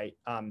branch, right?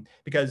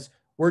 Because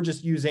we're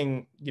just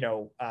using, you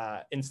know,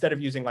 instead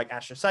of using like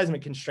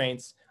astroseismic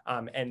constraints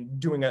and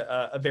doing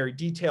a very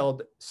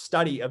detailed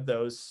study of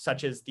those,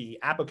 such as the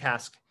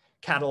APOCASC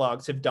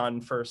catalogs have done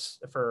for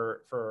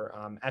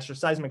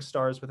astroseismic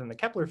stars within the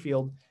Kepler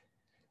field,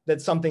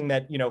 that's something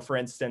that, you know, for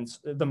instance,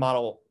 the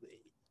model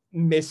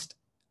MIST,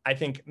 I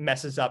think,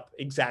 messes up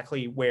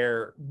exactly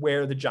where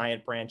the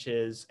giant branch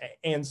is,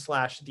 and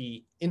 /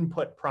 the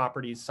input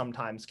properties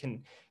sometimes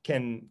can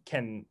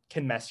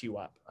mess you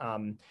up.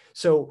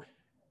 So,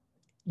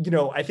 you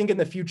know, I think in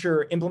the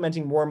future,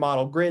 implementing more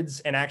model grids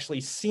and actually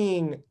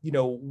seeing, you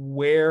know,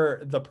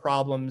 where the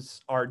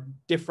problems are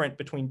different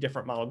between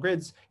different model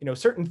grids, you know,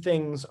 certain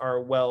things are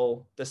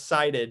well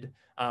decided,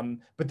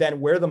 but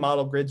then where the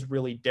model grids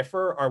really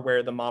differ are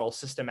where the model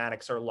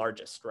systematics are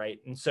largest, right?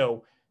 And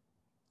so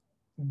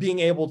being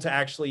able to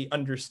actually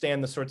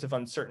understand the sorts of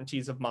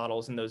uncertainties of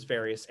models in those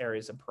various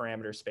areas of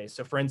parameter space.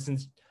 So for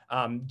instance,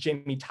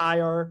 Jamie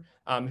Tyar,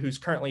 who's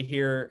currently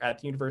here at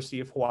the University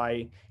of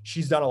Hawaii,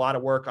 she's done a lot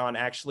of work on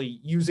actually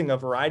using a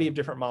variety of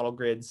different model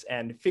grids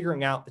and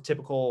figuring out the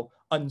typical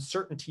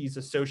uncertainties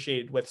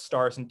associated with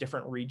stars in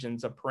different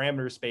regions of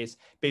parameter space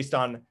based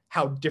on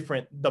how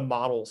different the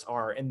models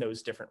are in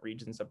those different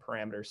regions of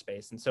parameter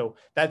space. And so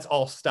that's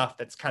all stuff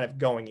that's kind of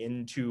going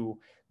into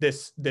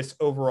this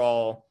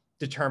overall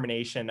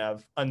determination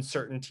of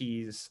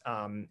uncertainties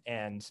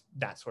and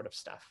that sort of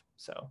stuff.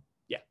 So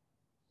yeah.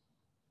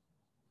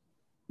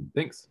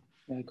 Thanks.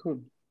 Yeah, cool.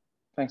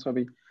 Thanks,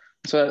 Robbie.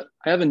 So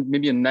I have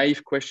maybe a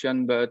naive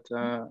question, but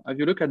have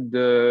you looked at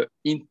the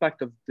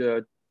impact of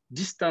the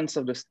distance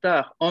of the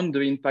star on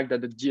the impact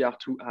that the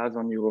DR2 has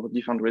on your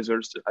different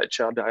results, the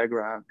chart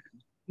diagram?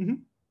 Mm-hmm.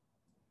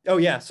 Oh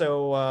yeah, so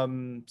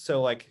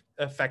so like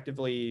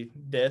effectively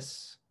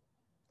this.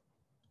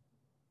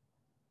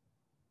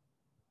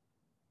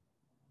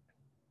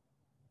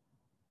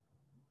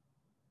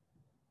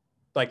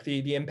 Like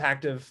the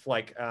impact of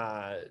like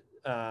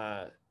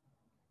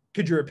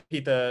could you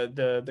repeat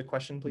the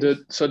question, please?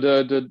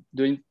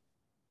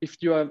 If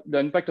you have the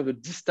impact of the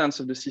distance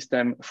of the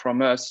system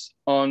from us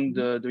on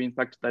the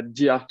impact that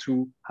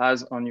DR2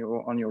 has on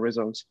your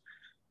results.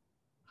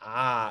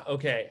 Ah,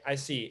 okay, I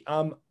see.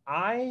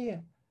 I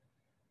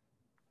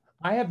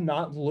have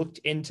not looked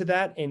into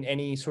that in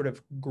any sort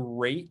of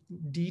great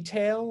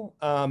detail.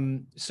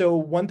 So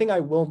one thing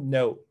I will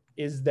note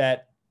is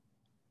that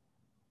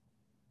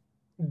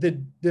the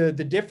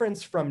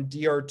difference from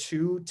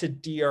DR2 to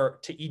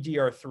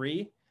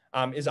EDR3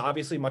 is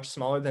obviously much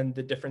smaller than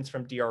the difference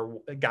from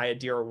Gaia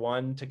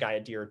DR1 to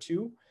Gaia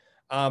DR2.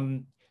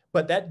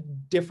 But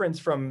that difference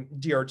from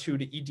DR2 to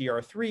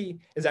EDR3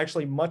 is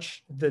actually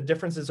the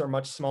differences are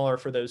much smaller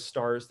for those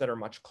stars that are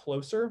much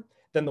closer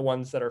than the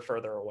ones that are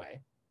further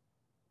away.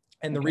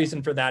 And the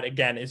reason for that,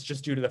 again, is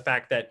just due to the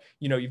fact that,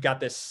 you know, you've got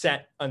this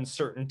set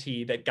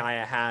uncertainty that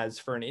Gaia has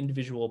for an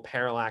individual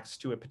parallax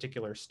to a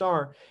particular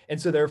star. And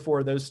so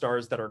therefore, those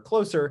stars that are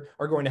closer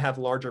are going to have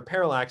larger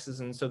parallaxes.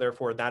 And so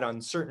therefore, that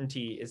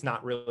uncertainty is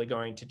not really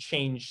going to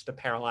change the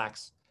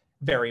parallax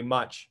very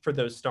much for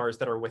those stars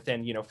that are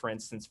within, you know, for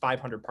instance,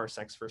 500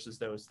 parsecs versus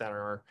those that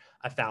are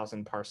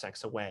 1,000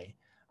 parsecs away.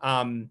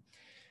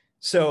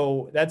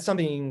 So that's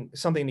something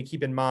to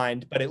keep in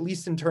mind, but at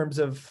least in terms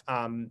of,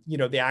 you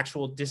know, the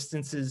actual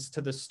distances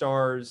to the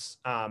stars,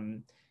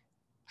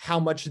 how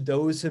much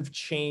those have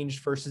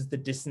changed versus the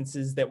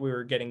distances that we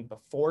were getting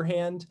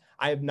beforehand.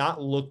 I have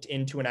not looked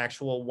into an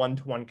actual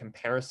one-to-one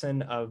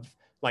comparison of,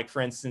 like,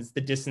 for instance,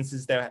 the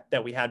distances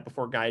that we had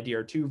before Gaia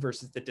DR2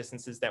 versus the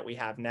distances that we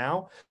have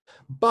now.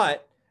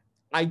 But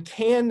I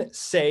can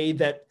say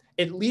that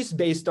at least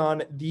based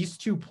on these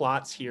two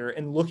plots here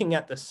and looking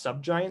at the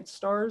subgiant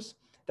stars,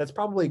 that's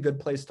probably a good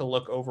place to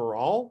look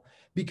overall,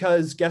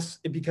 because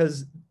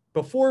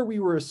before we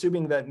were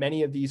assuming that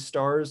many of these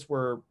stars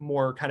were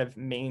more kind of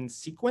main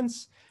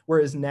sequence,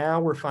 whereas now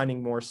we're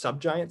finding more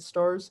subgiant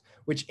stars,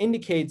 which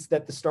indicates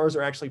that the stars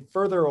are actually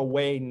further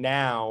away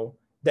now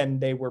than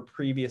they were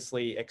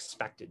previously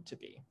expected to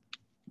be.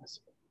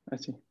 I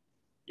see.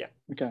 Yeah.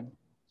 Okay,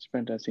 it's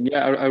fantastic.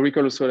 Yeah, I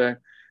recall also that I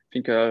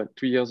think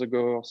 2 years ago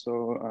or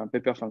so, a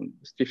paper from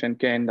Stephen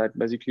Kane that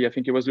basically, I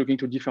think he was looking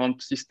to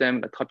different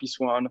systems like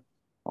TRAPPIST-1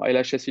 or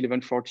LHS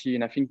 1140.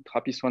 And I think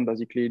TRAPPIST-1,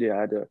 basically, they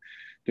had the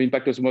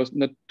impact was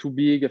not too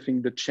big. I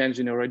think the change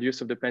in the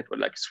radius of the planet was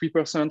like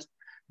 3%.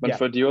 But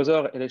for the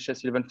other,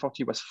 LHS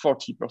 1140 was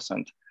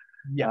 40%.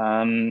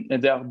 Yeah. And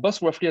they are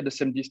both roughly at the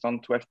same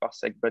distance, 12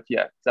 parsec. But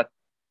yeah,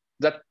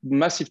 that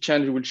massive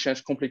change will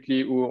change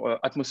completely our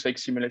atmospheric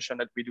simulation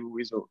that we do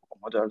with our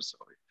models. So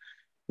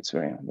it's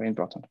very, very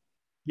important.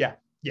 Yeah,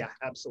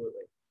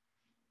 absolutely.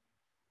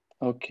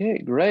 Okay,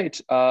 great.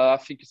 I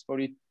think it's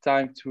probably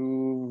time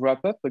to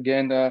wrap up.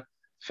 Again,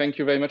 thank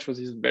you very much for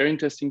this very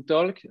interesting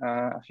talk.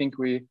 I think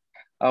we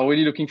are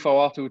really looking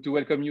forward to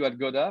welcome you at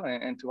Goddard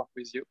and to work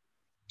with you.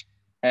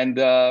 And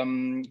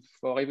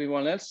for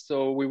everyone else,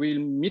 so we will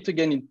meet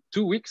again in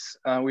 2 weeks.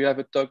 We have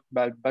a talk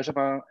about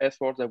Benjamin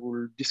Earthworld that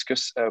will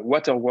discuss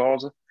water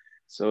worlds.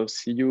 So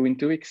see you in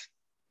 2 weeks.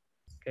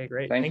 Okay,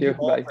 great. Thank you.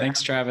 Bye.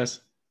 Thanks,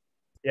 Travis.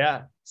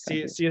 Yeah,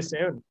 see you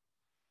soon.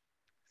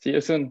 See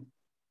you soon.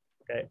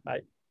 Okay,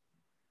 bye.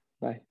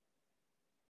 Bye.